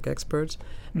forensic experts.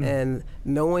 And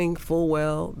knowing full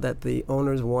well that the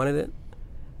owners wanted it,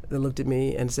 they looked at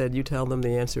me and said, you tell them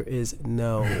the answer is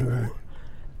no.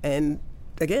 And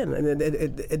again,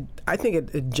 I think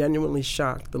it genuinely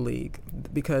shocked the league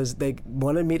because they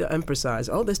wanted me to emphasize,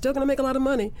 they're still going to make a lot of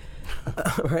money,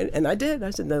 right? And I did. I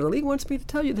said, the league wants me to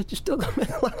tell you that you're still going to make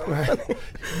a lot of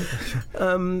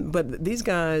money. But these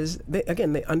guys, they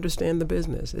understand the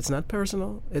business. It's not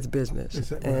personal, it's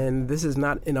business. And this is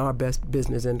not in our best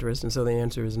business interest, and so the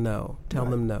answer is no. Tell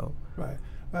them no. Right.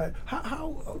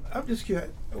 How I'm just curious,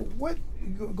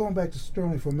 going back to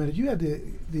Sterling for a minute, you had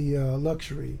the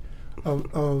luxury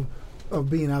of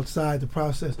being outside the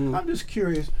process. I'm just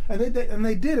curious, and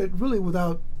they did it really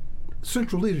without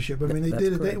central leadership. I mean, they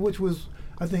did it, which was,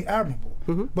 I think, admirable.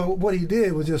 But what he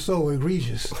did was just so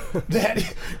egregious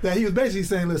that he was basically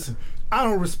saying, "Listen, I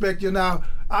don't respect you now.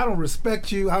 I don't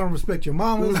respect you. I don't respect your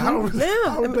mamas. I don't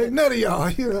respect none of y'all."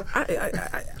 You know?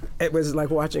 It was like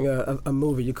watching a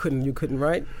movie. You couldn't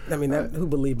write. I mean, who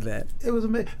believed that? It was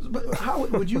amazing. But how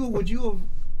would you have,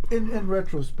 in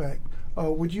retrospect?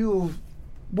 What would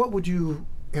you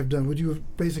have done? Would you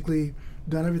have basically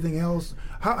done everything else?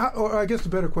 Or I guess the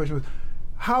better question was,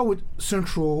 how would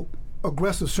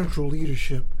aggressive central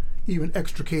leadership even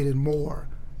extricated more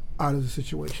out of the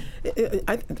situation?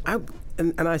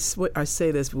 I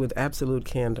say this with absolute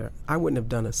candor. I wouldn't have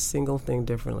done a single thing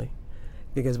differently,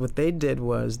 because what they did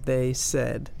was they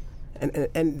said,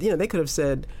 and they could have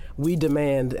said, we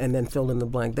demand, and then filled in the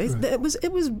blank. It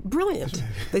was brilliant.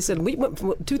 They said,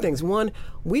 two things. One,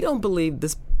 we don't believe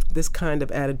this kind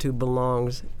of attitude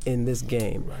belongs in this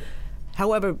game. Right.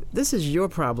 However, this is your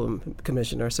problem,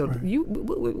 Commissioner. So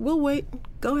we'll wait.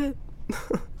 Go ahead.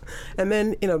 And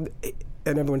then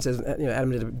and everyone says,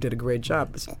 Adam did a great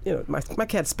job. My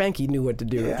cat Spanky knew what to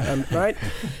do, right?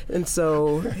 And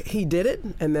so he did it,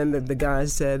 and then the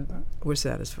guys said, we're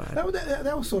satisfied.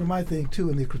 That was sort of my thing,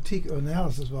 too, in the critique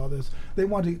analysis of all this. They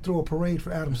wanted to throw a parade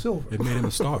for Adam Silver. It made him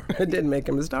a star. It did make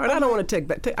him a star. And I don't want to take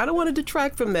that. I don't want to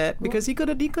detract from that, because he could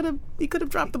have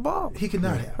dropped the ball. He could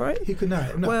not have. Right? He could not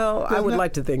have. No, well, I would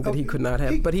like to think that he could not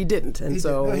have, but he didn't. And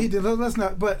he did. Let's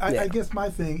not. But I guess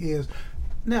my thing is,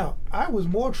 now, I was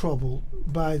more troubled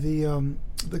by the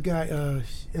guy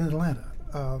in Atlanta,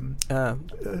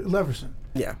 Leverson.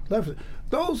 Yeah. Leverson.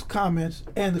 Those comments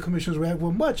and the commissioner's reaction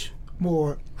were much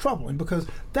more troubling, because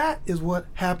that is what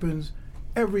happens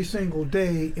every single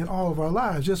day in all of our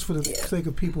lives, just for the sake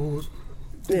of people who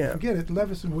forget it.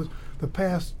 Leverson was the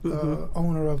past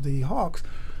owner of the Hawks,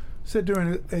 said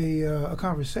during a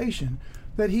conversation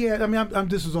that he had,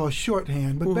 this is all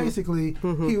shorthand, but basically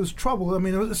he was troubled. I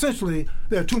mean, essentially,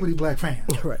 there are too many black fans.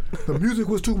 Right. The music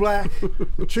was too black,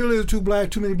 the cheerleaders were too black,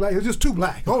 too many black. It was just too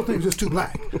black. The whole thing was just too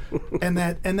black.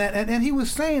 And he was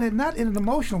saying it not in an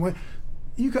emotional way.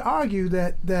 You could argue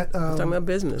that talking about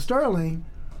business. Sterling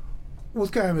was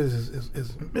kind of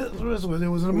it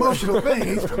was an emotional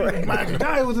thing. Michael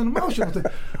Guy was an emotional thing.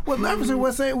 What Leverson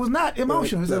was saying was not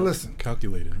emotional. He said, "Listen,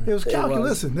 calculated." Right? It was calculated.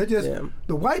 Listen, they just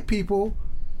the white people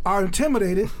are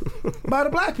intimidated by the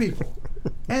black people,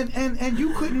 and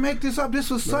you couldn't make this up. This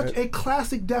was such a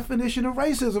classic definition of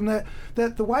racism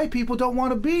that the white people don't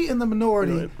want to be in the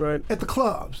minority at the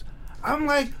clubs. I'm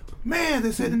like, man,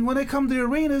 they said, and when they come to the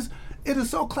arenas, it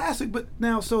is so classic. But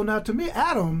now to me,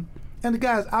 Adam and the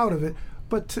guy's out of it.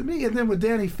 But to me, and then with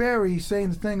Danny Ferry saying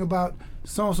the thing about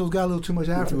so-and-so's got a little too much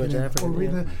African.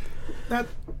 That,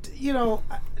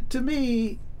 to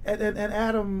me, and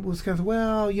Adam was kind of,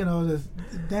 there's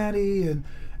Danny,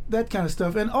 that kind of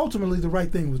stuff, and ultimately the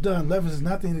right thing was done. Levinson is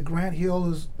not the Grant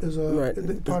Hill is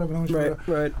part of an ownership.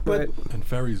 Right. And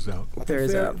Ferry's out.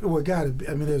 Ferry's out. Well, got to be.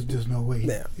 I mean, there's just no way.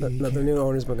 Yeah, the new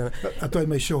owners were gonna. I thought he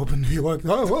may show up in New York.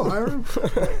 Oh, well, hire him.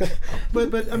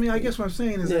 but I mean, I guess what I'm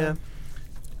saying is that,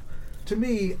 to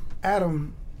me,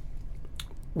 Adam,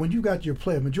 when you got your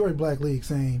player, majority black league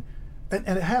saying, and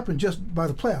it happened just by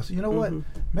the playoffs. You know what?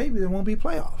 Maybe there won't be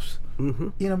playoffs.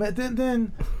 You know, but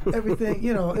then everything,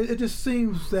 you know, it just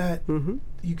seems that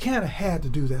you kind of had to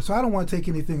do that. So I don't want to take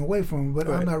anything away from him, but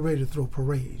I'm not ready to throw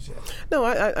parades yet. No,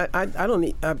 I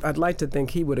don't. I'd like to think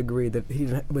he would agree that he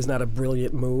was not a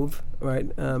brilliant move, right?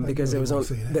 Because it was on.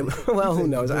 Well, who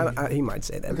knows? He might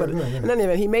say that, but in any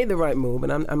event, he made the right move,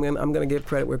 and I'm going to give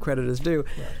credit where credit is due.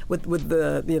 Right. With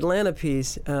the Atlanta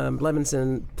piece,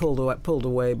 Levinson pulled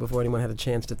away before anyone had a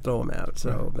chance to throw him out.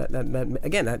 So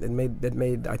that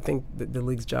made I think the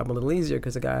league's job a little easier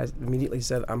because the guy immediately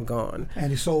said, "I'm gone." And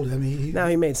he sold it. I mean, now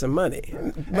he made some money,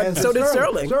 but so did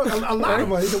Sterling. A lot of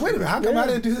money. He said, "Wait a minute, how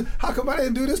come I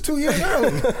didn't do this 2 years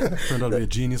early?" Turned out to be a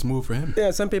genius move for him.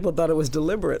 Yeah, some people thought it was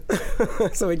deliberate,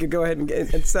 so he could go ahead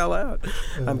and sell out.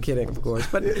 I'm kidding, of course,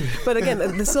 but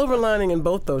again, the silver lining in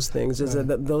both those things is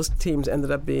that those teams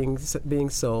ended up being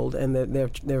sold, and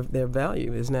their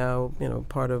value is now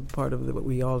part of what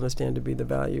we all understand to be the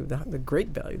value, the great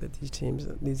value that these teams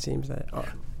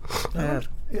are. Let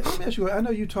me ask you. I know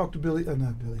you talked to not Billy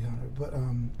Hunter, but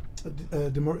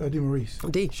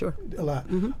DeMaurice. Sure. A lot.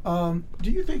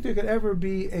 Do you think there could ever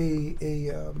be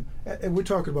and we're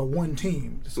talking about one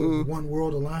team, so one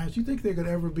world alliance? Do you think there could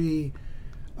ever be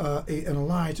an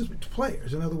alliance just with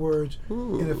players? In other words,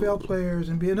 NFL players,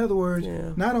 and in other words,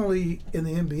 not only in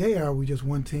the NBA are we just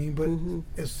one team, but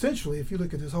essentially, if you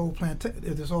look at this whole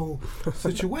this whole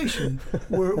situation,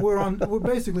 we're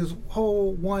basically this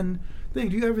whole one thing.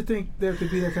 Do you ever think there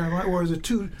could be that kind of, or is it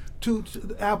two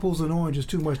apples and oranges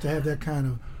too much to have that kind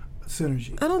of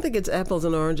synergy? I don't think it's apples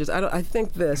and oranges. I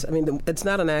think this. I mean, it's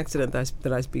not an accident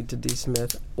that I speak to D.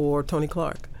 Smith or Tony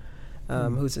Clark,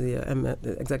 who's the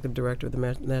executive director of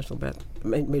the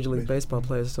Major League Baseball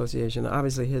Players Association.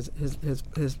 Obviously, his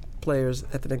players'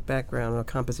 ethnic background or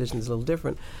composition is a little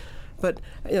different. But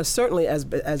certainly, as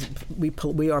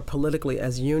we are politically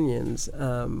as unions,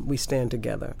 we stand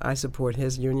together. I support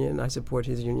his union. I support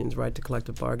his union's right to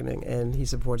collective bargaining, and he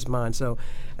supports mine. So,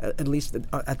 at least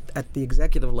at the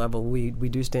executive level, we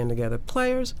do stand together.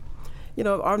 Players,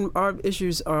 our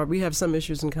issues are, we have some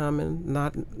issues in common,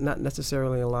 not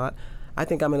necessarily a lot. I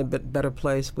think I'm in a bit better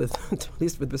place at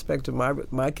least with respect to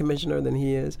my commissioner than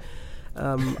he is.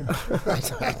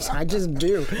 I just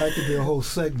do. That could be a whole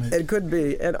segment. It could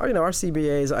be, and our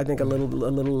CBA is, I think, a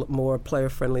little more player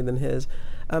friendly than his.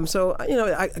 So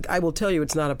I will tell you,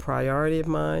 it's not a priority of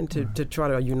mine to try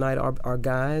to unite our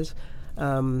guys.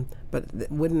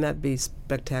 But wouldn't that be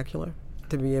spectacular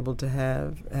to be able to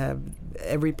have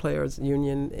every players'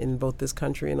 union in both this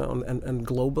country and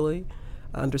globally?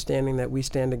 Understanding that we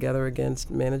stand together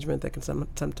against management that can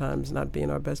sometimes not be in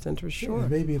our best interest. Sure. And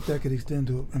maybe if that could extend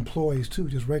to employees too,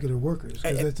 just regular workers.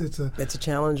 It's a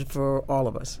challenge for all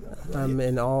of us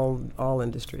in all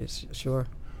industries. Sure.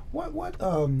 What we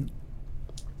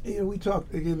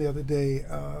talked again the other day,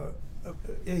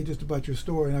 just about your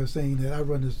story, and I was saying that I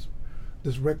run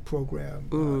this rec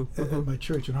program at my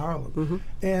church in Harlem,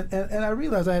 and I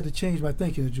realized I had to change my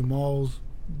thinking. Jamal's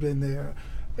been there.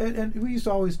 And we used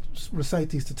to always recite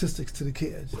these statistics to the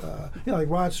kids. Like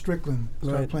Rod Strickland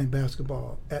started playing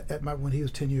basketball when he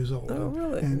was 10 years old. Oh,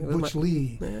 really? And Butch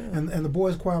Lee and the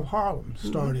Boys Choir of Harlem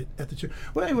started at the church.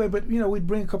 Well, anyway, but we'd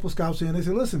bring a couple of scouts in. They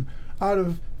said, listen, out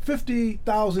of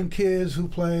 50,000 kids who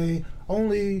play,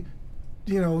 only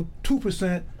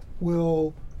 2%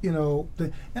 will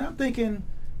and I'm thinking,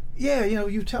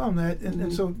 you tell them that,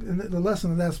 and so the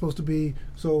lesson of that's supposed to be,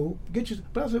 so get your.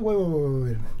 But I said, wait a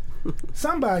minute.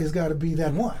 Somebody's got to be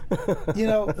that one.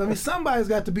 Somebody's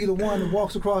got to be the one that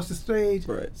walks across the stage.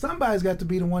 Right. Somebody's got to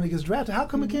be the one that gets drafted. How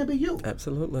come it can't be you?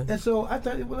 Absolutely. And so I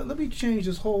thought, well, let me change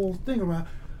this whole thing around.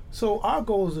 So our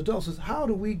goal as adults is, how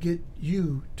do we get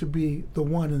you to be the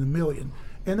one in a million?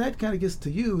 And that kind of gets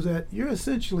to you, is that you're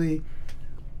essentially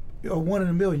a one in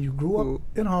a million. You grew up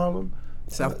in Harlem.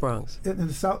 South Bronx. In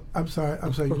the South. I'm sorry.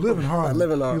 You live in Harlem. I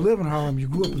live in Harlem. You live in Harlem. You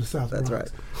grew up in the South Bronx.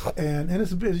 That's right. And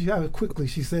it's a bit. Quickly,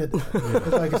 she said, it's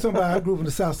like if somebody, I grew up in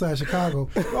the South Side of Chicago.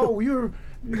 Oh, you're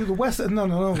the West Side. No.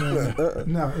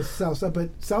 No, it's South Side, but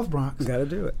South Bronx. You got to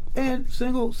do it. And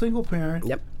single parent.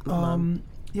 Yep.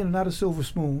 Not a silver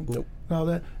spoon. Nope. And all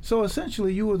that. So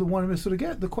essentially, you were the one. So to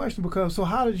get the question becomes, so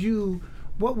how did you?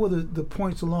 What were the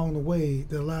points along the way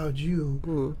that allowed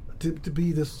you to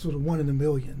be this sort of one in a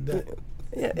million?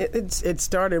 Yeah, it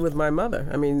started with my mother.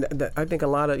 I mean, I think a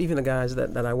lot of, even the guys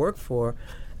that I work for,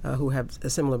 who have a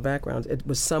similar backgrounds, it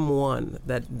was someone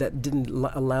that didn't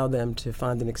allow them to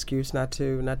find an excuse not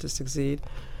to succeed.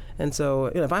 And so,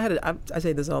 if I had, I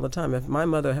say this all the time, if my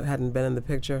mother hadn't been in the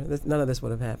picture, none of this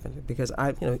would have happened. Because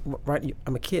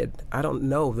I'm a kid. I don't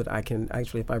know that I can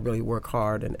actually, if I really work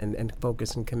hard and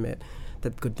focus and commit,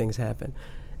 that good things happen.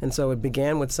 And so it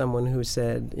began with someone who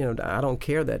said, I don't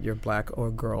care that you're black or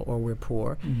girl or we're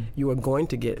poor. Mm-hmm. You are going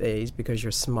to get A's because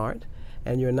you're smart,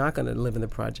 and you're not going to live in the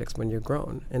projects when you're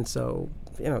grown. And so,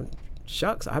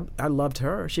 shucks, I loved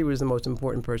her. She was the most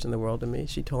important person in the world to me.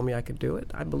 She told me I could do it.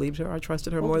 I believed her. I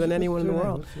trusted her more than anyone in the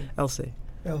world. Elsie.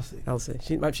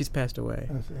 She's passed away.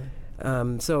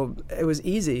 So it was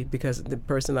easy because the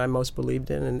person I most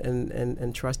believed in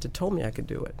and trusted told me I could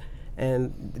do it.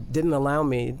 And didn't allow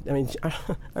me. I mean, I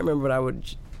remember when I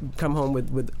would come home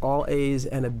with all A's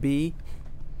and a B,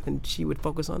 and she would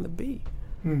focus on the B.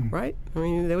 Right? I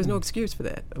mean, there was no excuse for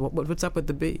that. What's up with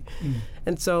the B?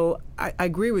 And so I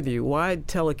agree with you. Why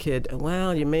tell a kid,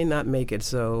 well, you may not make it,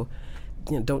 so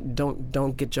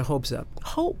don't get your hopes up.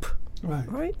 Hope.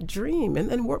 Right? Dream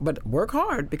and work, but work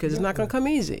hard because it's not going to come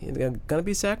easy. There are going to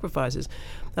be sacrifices.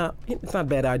 Now, it's not a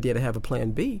bad idea to have a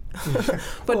plan B,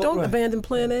 but don't abandon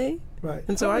plan A. Right.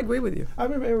 And so I agree with you. I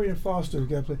remember Arian Foster,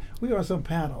 we were on some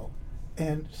panel,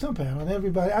 and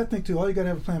everybody, I think too, all you got to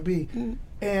have a plan B.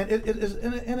 And it's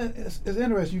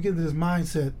interesting. You get this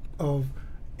mindset of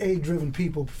A-driven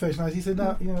people, professionals. He said,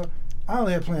 "No, I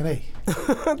only have plan A."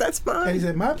 That's fine. And he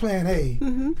said, "My plan A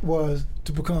was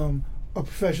to become a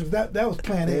professional." That was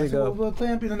plan A. There you go. Well,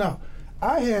 plan B. No,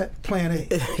 I had plan A.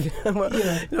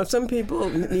 Well, some people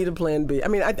need a plan B. I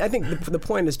mean, I think the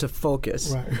point is to focus.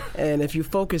 Right. And if you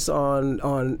focus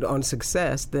on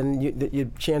success, then your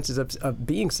chances of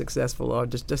being successful are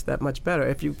just that much better.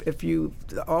 If you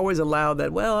always allow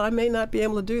that, well, I may not be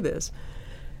able to do this,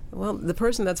 well, the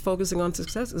person that's focusing on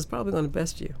success is probably going to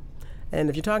best you. And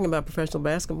if you're talking about professional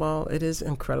basketball, it is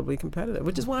incredibly competitive,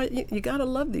 which is why you got to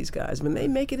love these guys. When they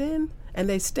make it in and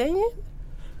they stay in,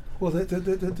 well,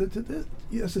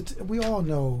 yes, we all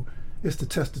know it's the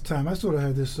test of time. I sort of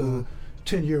have this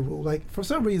 10-year rule. Like, for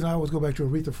some reason, I always go back to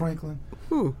Aretha Franklin.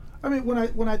 I mean,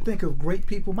 when I think of great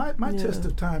people, my test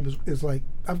of time is like,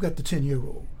 I've got the 10-year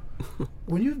rule.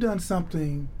 When you've done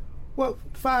something,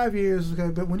 5 years, okay,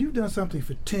 but when you've done something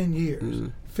for 10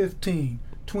 years, 15,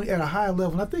 20, at a high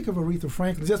level, and I think of Aretha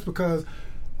Franklin just because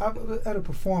I was at a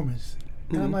performance,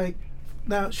 and I'm like,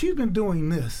 now, she's been doing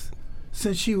this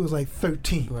since she was like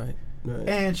 13. Right.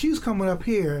 And she's coming up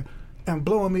here and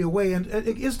blowing me away. And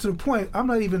it gets to the point, I'm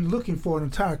not even looking for an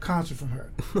entire concert from her.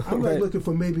 I'm like looking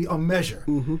for maybe a measure.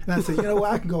 And I say,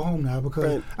 I can go home now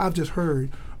because I've just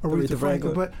heard Aretha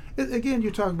Franklin. But again,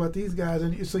 you're talking about these guys,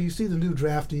 and so you see the new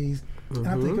draftees, and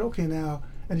I'm thinking, okay, now,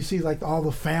 and you see like all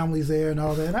the families there and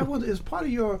all that. And I wonder, is part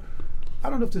of your, I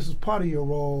don't know if this is part of your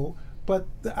role, but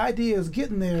the idea is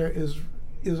getting there is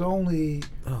only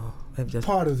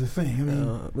part of the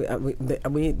thing. I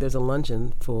mean, there's a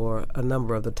luncheon for a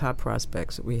number of the top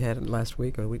prospects we had last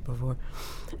week or the week before,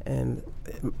 and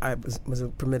I was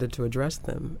permitted to address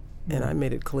them, and I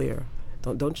made it clear.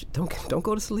 Don't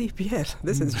go to sleep yet.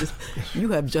 This is just,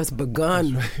 you have just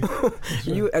begun.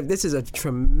 Right. This is a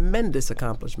tremendous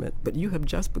accomplishment, but you have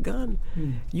just begun.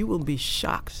 You will be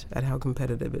shocked at how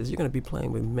competitive it is. You're going to be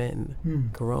playing with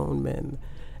men, grown men,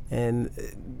 and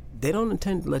they don't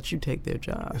intend to let you take their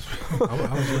job.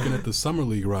 I was looking at the summer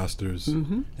league rosters,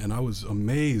 and I was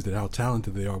amazed at how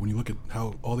talented they are. When you look at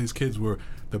how all these kids were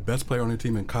the best player on their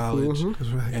team in college,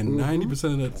 and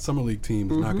 90% of that summer league team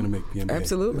is not going to make the NBA.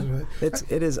 Absolutely.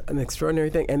 It is an extraordinary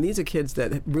thing. And these are kids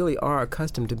that really are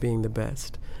accustomed to being the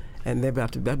best. And they're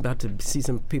about to see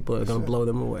some people that are going to blow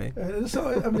them away.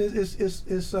 So, I mean,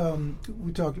 it's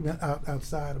we talked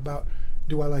outside about,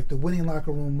 do I like the winning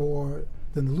locker room more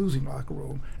than the losing locker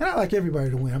room? And I like everybody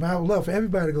to win. I mean, I would love for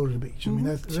everybody to go to the beach. I mean,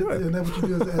 isn't that what you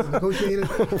do as a negotiator?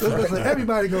 Let's let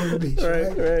everybody go to the beach.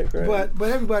 Right. But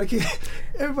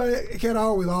everybody can't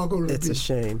always all go to the beach. It's a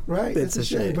shame. Right? It's a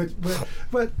shame.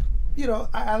 But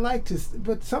I like to,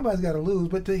 but somebody's got to lose.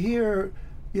 But to hear,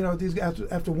 these guys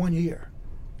after 1 year,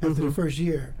 after the first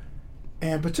year,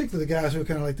 and particularly the guys who are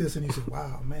kind of like this, and you say,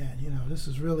 wow, man, this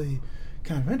is really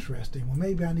kind of interesting. Well,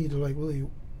 maybe I need to really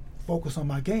focus on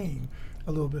my game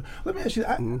a little bit. Let me ask you,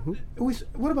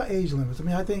 what about age limits? I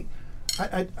mean, I think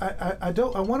I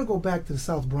want to go back to the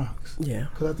South Bronx. Yeah.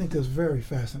 Because I think that's very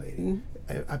fascinating.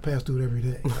 I pass through it every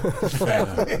day.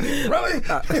 Really?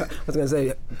 I was going to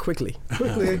say quickly.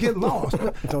 I get lost.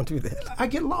 Don't do that. I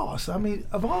get lost. I mean,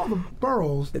 of all the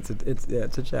boroughs, it's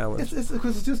a challenge. It's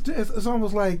because it's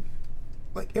almost like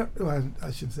like, well,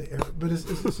 I shouldn't say era, but it's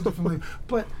a different language.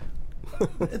 But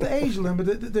the age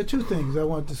limit, there are two things I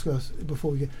want to discuss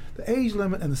before we get the age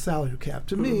limit and the salary cap.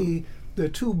 To me, they're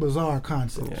two bizarre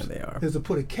concepts. Yeah, they are. Is to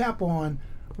put a cap on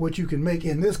what you can make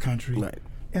in this country, right,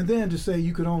 and then to say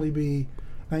you could only be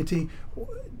 19.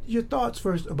 Your thoughts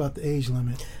first about the age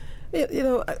limit. You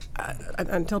know,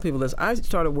 I tell people this. I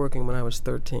started working when I was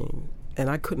 13, and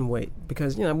I couldn't wait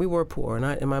because, you know, we were poor,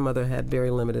 and my mother had very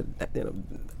limited, you know,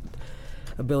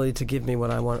 ability to give me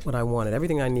what I wanted,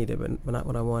 everything I needed, but not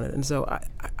what I wanted. And so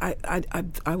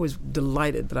I was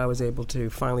delighted that I was able to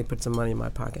finally put some money in my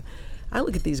pocket. I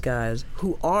look at these guys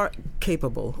who are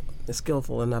capable,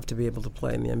 skillful enough to be able to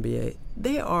play in the NBA.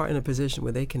 They are in a position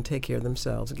where they can take care of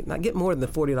themselves, not get more than the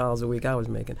 $40 a week I was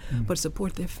making, but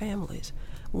support their families.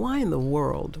 Why in the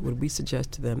world would we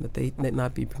suggest to them that they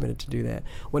not be permitted to do that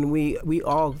when we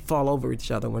all fall over each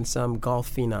other when some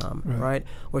golf phenom, right,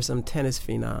 or some tennis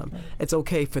phenom, it's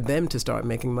okay for them to start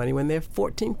making money when they're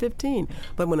 14, 15.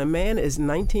 But when a man is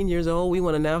 19 years old, we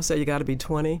want to now say you got to be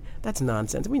 20. That's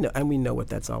nonsense. We know what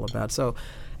that's all about. So,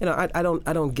 you know, I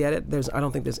don't get it. I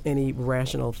don't think there's any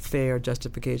rational, fair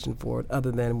justification for it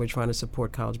other than we're trying to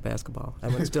support college basketball.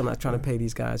 And we're still not trying to pay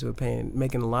these guys who are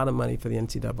making a lot of money for the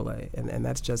NCAA, and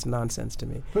that's just nonsense to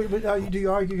me. But do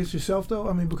you argue against yourself though?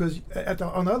 I mean, because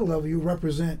on the other level, you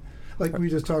represent, like we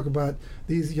just talked about,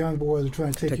 these young boys are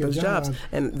trying to take your those jobs.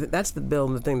 And that's the bill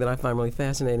and the thing that I find really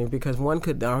fascinating, because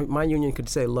my union could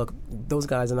say, look, those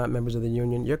guys are not members of the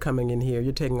union. You're coming in here,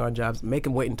 you're taking our jobs, make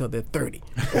them wait until they're 30.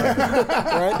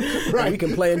 Right? We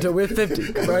can play until we're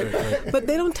 50. Right? But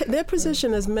they don't. Their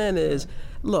position as men is,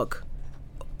 look,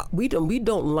 we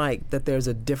don't like that there's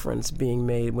a difference being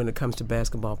made when it comes to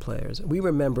basketball players. We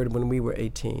remembered when we were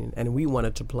 18 and we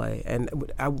wanted to play,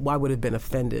 and I would have been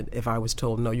offended if I was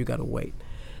told, no, you got to wait.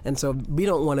 And so we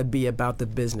don't want to be about the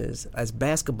business as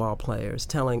basketball players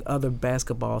telling other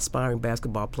aspiring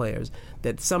basketball players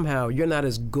that somehow you're not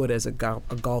as good as a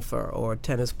golfer or a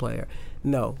tennis player.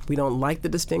 No, we don't like the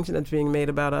distinction that's being made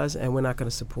about us, and we're not going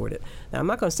to support it. Now, I'm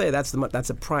not going to say that's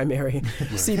a primary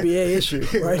CBA issue,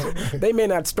 right? They may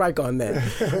not strike on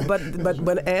that,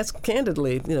 but ask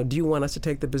candidly, you know, do you want us to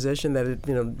take the position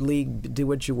that league, do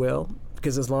what you will?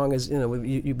 Because as long as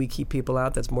we keep people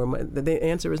out, that's more money. The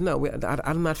answer is no.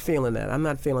 I'm not feeling that. I'm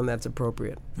not feeling that's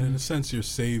appropriate. And in a sense, you're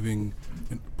saving,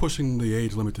 and pushing the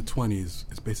age limit to 20 is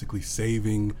basically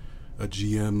saving a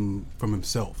GM from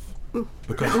himself.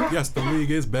 Because yes, the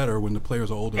league is better when the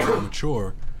players are older and more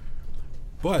mature,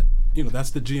 but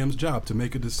that's the GM's job to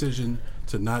make a decision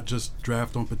to not just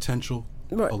draft on potential.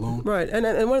 Alone. Right, and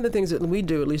one of the things that we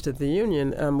do, at least at the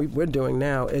union, we're doing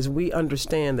now, is we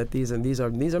understand that these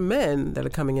are men that are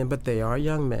coming in, but they are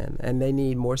young men, and they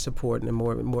need more support and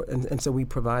more, and so we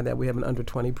provide that. We have an under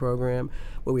 20 program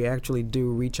where we actually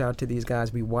do reach out to these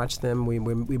guys. We watch them. We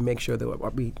make sure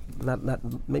that we not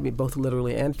maybe both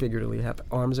literally and figuratively have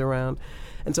arms around.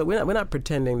 And so we're not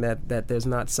pretending that there's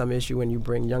not some issue when you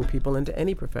bring young people into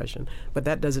any profession, but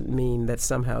that doesn't mean that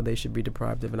somehow they should be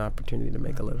deprived of an opportunity to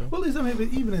make a living. Well,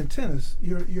 even in tennis,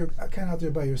 you're kind of out there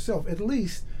by yourself. At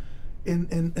least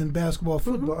in basketball,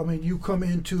 football, I mean, you come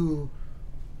into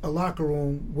a locker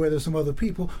room where there's some other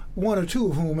people, one or two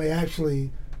of whom may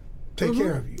actually take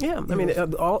care of you. Yeah, I mean,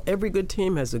 every good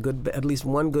team has at least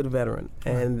one good veteran,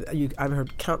 and I've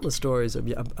heard countless stories of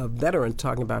veterans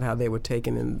talking about how they were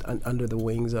taken under the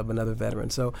wings of another veteran.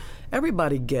 So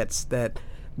everybody gets that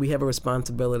we have a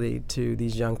responsibility to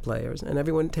these young players, and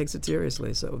everyone takes it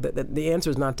seriously. So the answer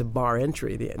is not to bar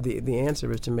entry. The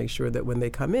answer is to make sure that when they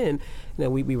come in,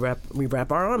 we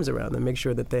wrap our arms around them, make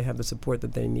sure that they have the support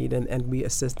that they need, and we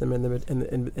assist them in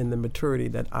the maturity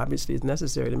that obviously is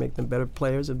necessary to make them better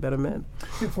players and better men.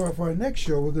 For our next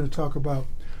show, we're going to talk about,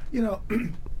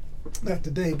 not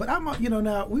today, but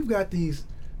now we've got these.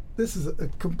 This is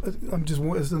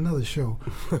it's another show,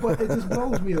 but it just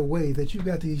blows me away that you've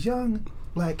got these young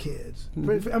black kids.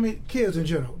 I mean, kids in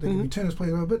general. They can be tennis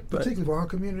players, but particularly for our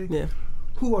community,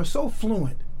 who are so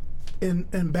fluent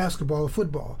in basketball or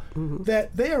football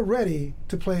that they are ready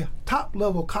to play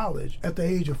top-level college at the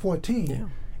age of 14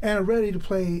 and are ready to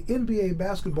play NBA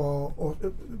basketball or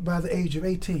by the age of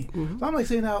 18. So I'm like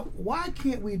saying, now, why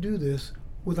can't we do this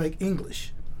with like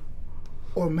English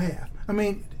or math? I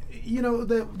mean,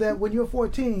 that when you're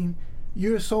 14,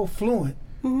 you're so fluent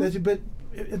but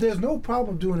there's no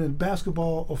problem doing it in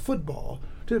basketball or football.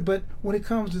 But when it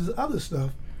comes to this other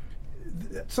stuff,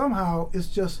 somehow it's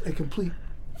just a complete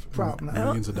problem.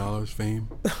 Millions of dollars, fame,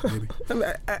 maybe.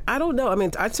 I don't know. I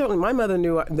mean, my mother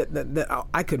knew that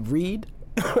I could read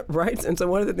right? And so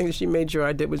one of the things she made sure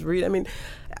I did was read. I mean,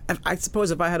 I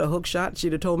suppose if I had a hook shot,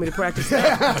 she'd have told me to practice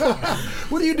that.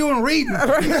 What are you doing reading?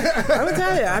 Right. I'm gonna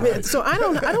tell you. I mean, so I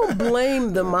don't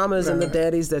blame the mamas and the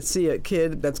daddies that see a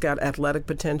kid that's got athletic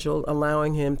potential,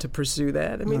 allowing him to pursue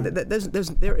that. I mean,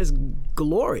 there is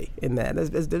glory in that.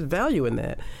 There's value in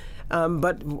that.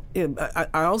 But you know,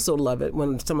 I also love it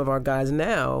when some of our guys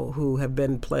now who have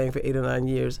been playing for 8 or 9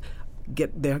 years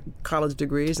get their college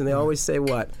degrees, and they always say,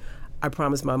 "What? I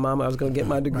promised my mom I was going to get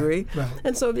my degree." Right.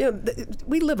 And so, you know,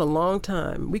 we live a long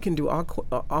time. We can do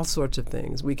all sorts of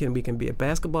things. We can be a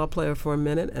basketball player for a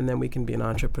minute, and then we can be an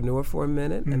entrepreneur for a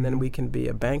minute, and then we can be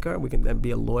a banker. We can then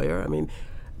be a lawyer. I mean,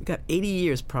 we got 80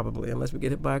 years probably, unless we get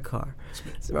hit by a car.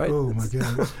 Right? Oh my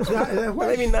God!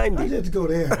 Maybe 90. I had to go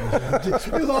there.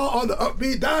 It was all on the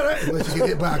upbeat data. Unless you get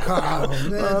hit by a car.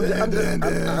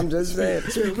 I'm just saying.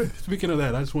 Speaking of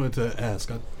that, I just wanted to ask,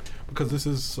 because this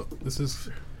is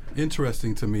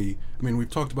interesting to me. I mean, we've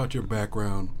talked about your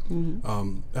background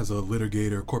as a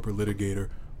litigator, corporate litigator.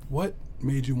 What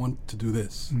made you want to do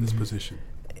this position?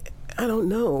 I don't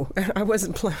know. I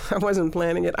wasn't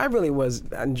planning it. I really was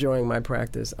enjoying my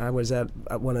practice. I was at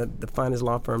one of the finest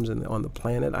law firms on the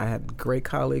planet. I had great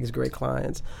colleagues, great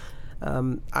clients.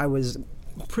 I was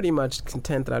pretty much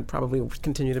content that I'd probably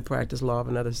continue to practice law for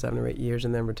another 7 or 8 years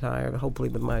and then retire, hopefully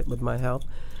with my health.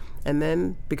 And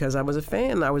then, because I was a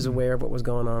fan, I was aware of what was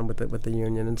going on with the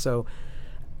union, and so.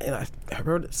 And I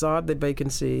saw the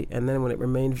vacancy, and then when it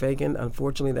remained vacant,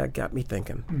 unfortunately, that got me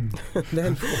thinking.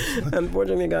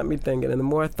 Unfortunately, it got me thinking. And the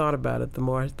more I thought about it, the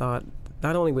more I thought,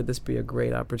 not only would this be a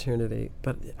great opportunity,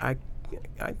 but I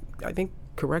think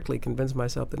correctly convinced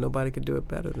myself that nobody could do it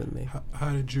better than me.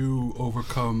 How did you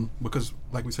overcome, because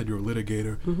like we said, you're a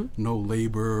litigator, no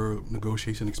labor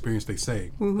negotiation experience, they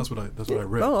say. That's what I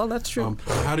read. Oh, that's true.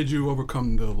 How did you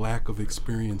overcome the lack of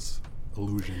experience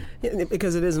illusion? Yeah,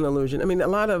 because it is an illusion. I mean, a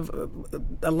lot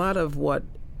of what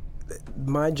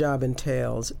my job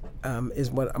entails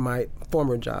is what my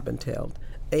former job entailed.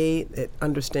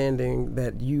 Understanding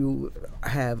that you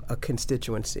have a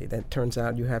constituency that turns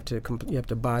out you have to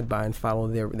abide by and follow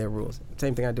their rules.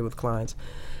 Same thing I do with clients.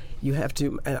 You have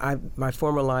to. And my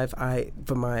former life, I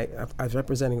was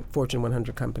representing Fortune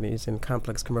 100 companies in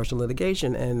complex commercial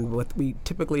litigation, and what we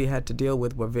typically had to deal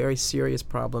with were very serious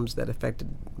problems that affected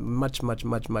much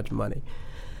money.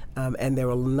 And there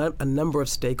were a number of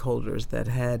stakeholders that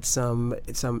had some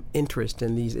interest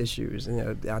in these issues. You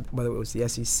know, whether it was the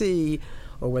SEC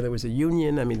or whether it was a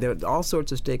union. I mean, there were all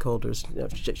sorts of stakeholders,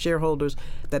 shareholders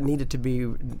that needed to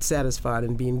be satisfied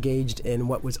and be engaged in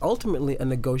what was ultimately a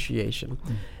negotiation.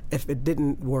 If it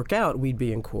didn't work out, we'd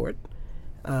be in court.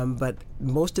 But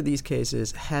most of these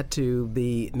cases had to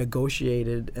be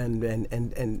negotiated, and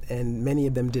many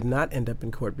of them did not end up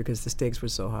in court because the stakes were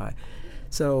so high.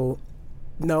 So,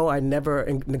 no, I never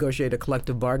negotiated a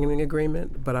collective bargaining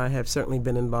agreement, but I have certainly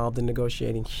been involved in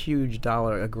negotiating huge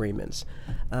dollar agreements,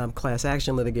 class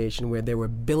action litigation where there were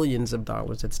billions of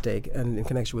dollars at stake and in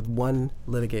connection with one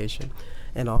litigation,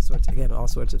 and all sorts of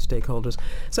stakeholders.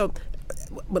 So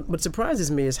what surprises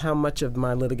me is how much of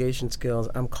my litigation skills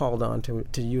I'm called on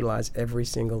to utilize every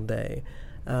single day.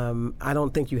 I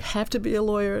don't think you have to be a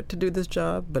lawyer to do this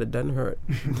job, but it doesn't hurt.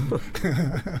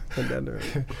 It doesn't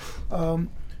hurt.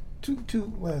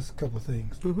 Two last couple of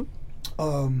things.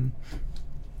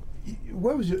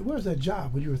 Where was that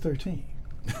job when you were 13?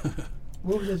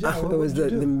 What was that job? It was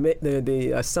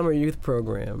the summer youth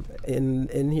program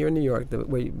in here in New York.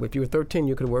 Where if you were 13,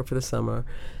 you could work for the summer,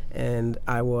 and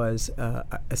I was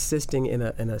assisting in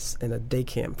a day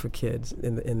camp for kids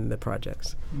in the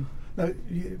projects. Now,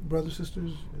 brothers,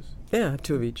 sisters? Yeah,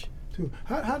 2 of each. Two.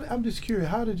 I'm just curious.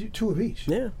 How did you 2 of each?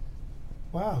 Yeah.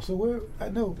 Wow. So I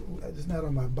know it's not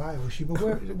on my bio sheet, but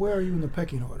where are you in the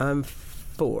pecking order? I'm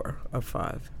 4 of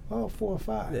 5. Oh, 4 or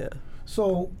 5. Yeah.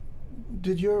 So,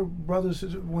 did your brothers,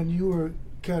 when you were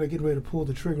kind of getting ready to pull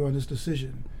the trigger on this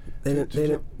decision, they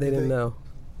didn't know.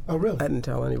 Oh, really? I didn't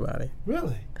tell anybody.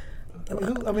 Really? I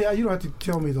mean, you don't have to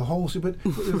tell me the whole story, but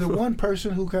was there one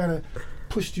person who kind of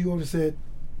pushed you over and said,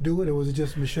 do it, or was it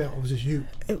just Michelle, or was it just you?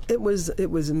 It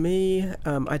was me.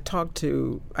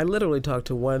 I literally talked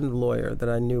to one lawyer that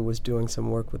I knew was doing some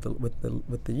work with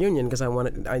the union, because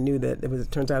I knew that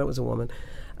it turns out it was a woman.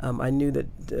 I knew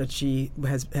that she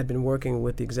had been working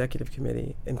with the executive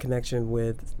committee in connection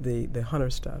with the Hunter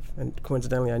stuff, and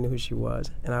coincidentally I knew who she was,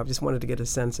 and I just wanted to get a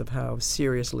sense of how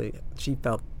seriously she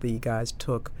felt the guys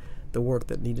took the work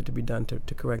that needed to be done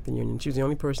to correct the union. She was the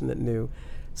only person that knew,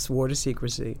 swore to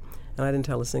secrecy, and I didn't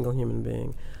tell a single human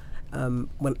being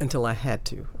until I had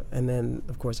to. And then,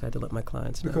 of course, I had to let my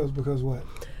clients know. Because what?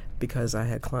 because I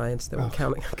had clients that were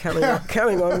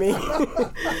counting on me.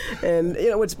 And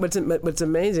what's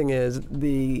amazing is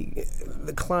the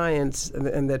clients,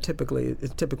 and it's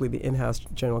typically the in-house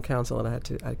general counsel, and I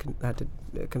had to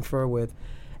confer with.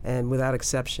 And without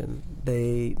exception,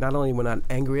 they not only were not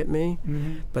angry at me,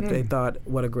 but they thought,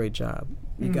 "What a great job!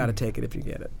 You got to take it if you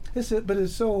get it." But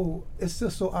it's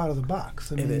just so out of the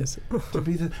box. I mean, it is.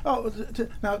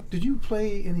 Now, did you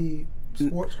play any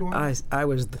sports growing up? I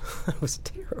was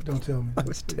terrible. Don't tell me. I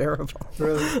was terrible.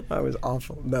 Really? I was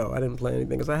awful. No, I didn't play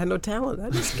anything because I had no talent. I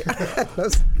had no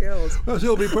skills. Well,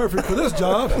 she'll be perfect for this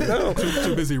job. No.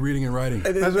 Too busy reading and writing.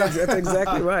 That's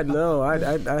exactly right. No, I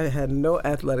had no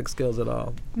athletic skills at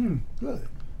all. Good.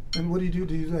 And what do you do?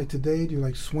 Do you like today? Do you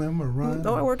like swim or run?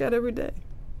 No, I work out every day.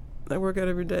 I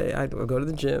go to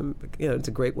the gym. It's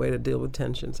a great way to deal with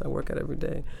tension, so I work out every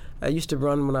day. I used to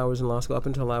run when I was in law school up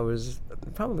until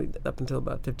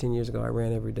about 15 years ago. I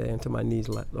ran every day until my knees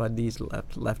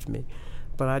left me.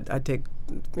 But I take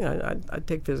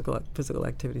physical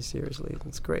activity seriously.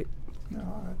 It's great.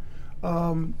 All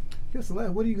right.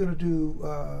 What are you going to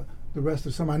do the rest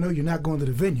of the summer? I know you're not going to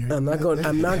the vineyard. I'm not going to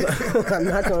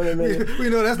the vineyard. We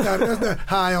know that's not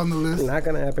high on the list. Not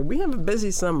going to happen. We have a busy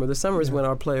summer. The summer is when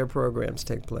our player programs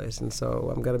take place, and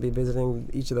so I'm going to be visiting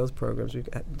each of those programs. We've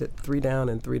got 3 down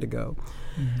and 3 to go.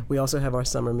 We also have our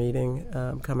summer meeting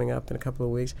coming up in a couple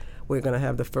of weeks. We're going to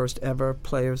have the first ever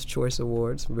Players' Choice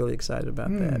Awards. I'm really excited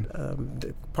about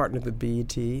that. Partnered with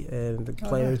BET and the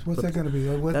players. Nice. What's that going to be?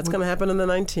 That's going to happen on the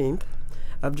 19th.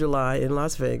 Of July in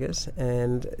Las Vegas,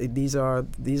 and these are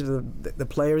the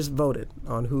players voted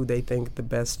on who they think the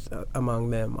best among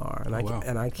them are, and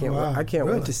I can't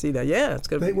wait to see that. Yeah, it's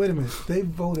gonna. Wait a minute, they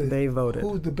voted. They voted.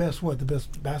 Who's the best? What, the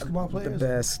best basketball players? The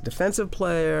best defensive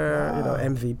player,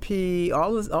 MVP,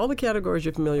 all the categories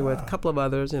you're familiar with. A couple of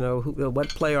others, what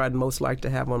player I'd most like to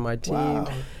have on my team.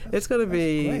 Wow. It's gonna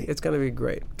be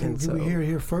great. Can we hear it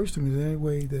here first? I mean, is there any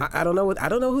way that I don't know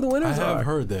who the winners are. I have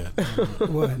heard that.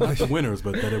 What? Not the winners,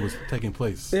 but that it was taking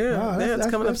place. Yeah,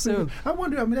 it's coming up soon. I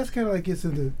wonder. I mean, that's kind of like gets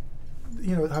into,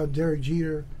 how Derek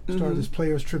Jeter started his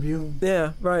Players Tribune.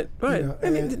 Yeah, right.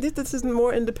 This is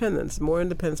more independence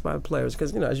by the players,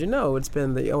 because as you know, it's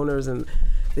been the owners and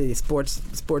the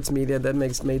sports media that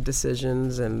made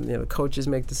decisions, and coaches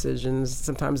make decisions.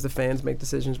 Sometimes the fans make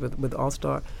decisions with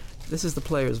All-Star. This is the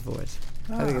players' voice.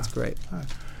 I think it's great. Well,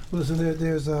 listen,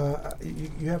 there's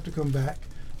you have to come back.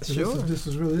 Sure. This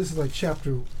is like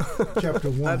chapter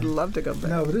 1. I'd love to come back.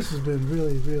 No, but this has been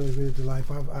really, really, really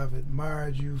delightful. I've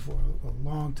admired you for a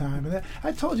long time, and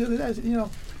I told you that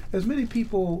as many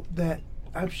people that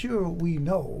I'm sure we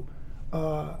know.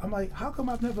 I'm like, how come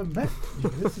I've never met you?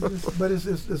 But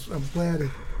I'm glad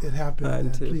it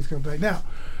happened. Please come back. Now,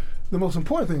 the most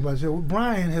important thing about you,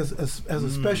 Brian has a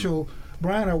special.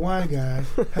 Brian, our wine guy,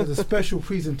 has a special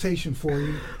presentation for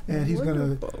you, and he's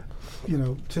going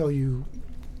to, tell you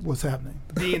what's happening.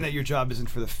 Being that your job isn't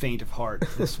for the faint of heart,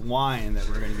 this wine that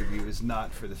we're going to give you is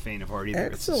not for the faint of heart either.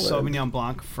 Excellent. It's a Sauvignon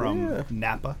Blanc from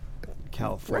Napa,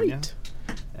 California.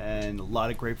 Great. And a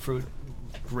lot of grapefruit,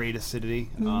 great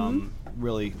acidity,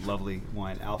 really lovely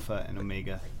wine, Alpha and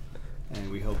Omega.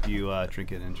 And we hope you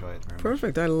drink it and enjoy it very much.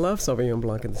 Perfect. I love Sauvignon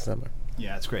Blanc in the summer.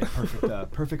 Yeah, it's great.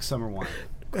 Perfect summer wine.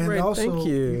 And Great, also, thank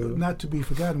you. Not to be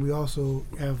forgotten, we also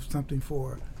have something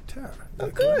for Tara.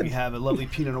 Good. We have a lovely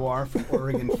Pinot Noir from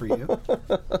Oregon for you.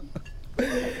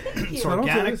 It's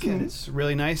organic and it's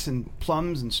really nice, and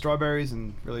plums and strawberries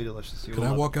and really delicious. Can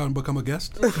I walk out and become a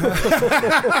guest? That's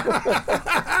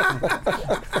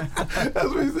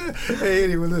what he said. Hey,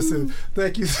 anyway, listen.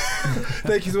 Thank you.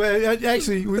 Thank you.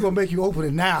 Actually, we're going to make you open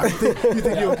it now. You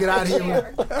think you'll get out of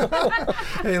here?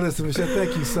 Hey, listen, Michelle,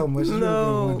 thank you so much. It's really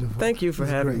been wonderful. Thank you for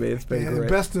having me. It's been great.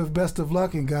 Best of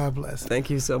luck, and God bless. Thank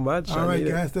you so much. All right,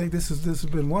 guys. This has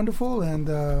been wonderful, and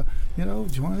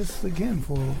join us again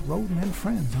for Roden and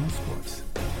Friends on Sports.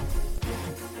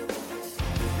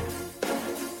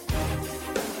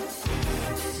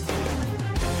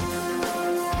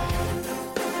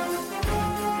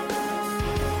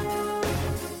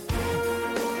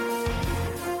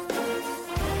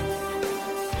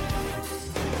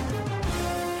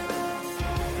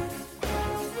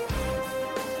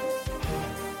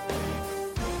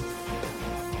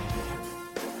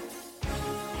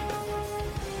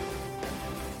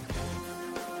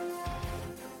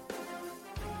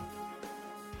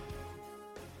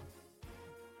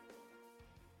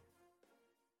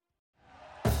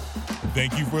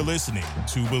 Thank you for listening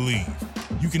to Believe.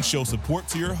 You can show support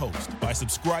to your host by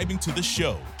subscribing to the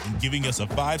show and giving us a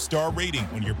 5-star rating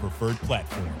on your preferred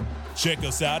platform. Check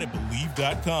us out at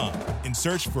Believe.com and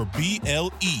search for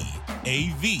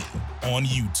BLEAV on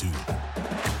YouTube.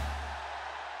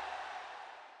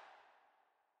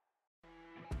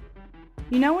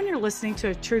 You know when you're listening to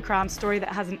a true crime story that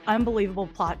has an unbelievable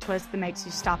plot twist that makes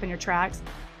you stop in your tracks?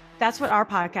 That's what our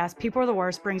podcast, People Are the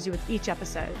Worst, brings you with each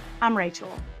episode. I'm Rachel.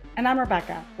 And I'm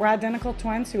Rebecca. We're identical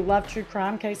twins who love true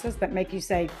crime cases that make you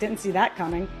say, didn't see that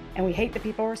coming, and we hate the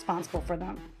people responsible for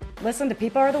them. Listen to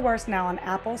People Are the Worst now on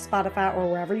Apple, Spotify, or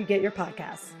wherever you get your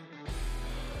podcasts.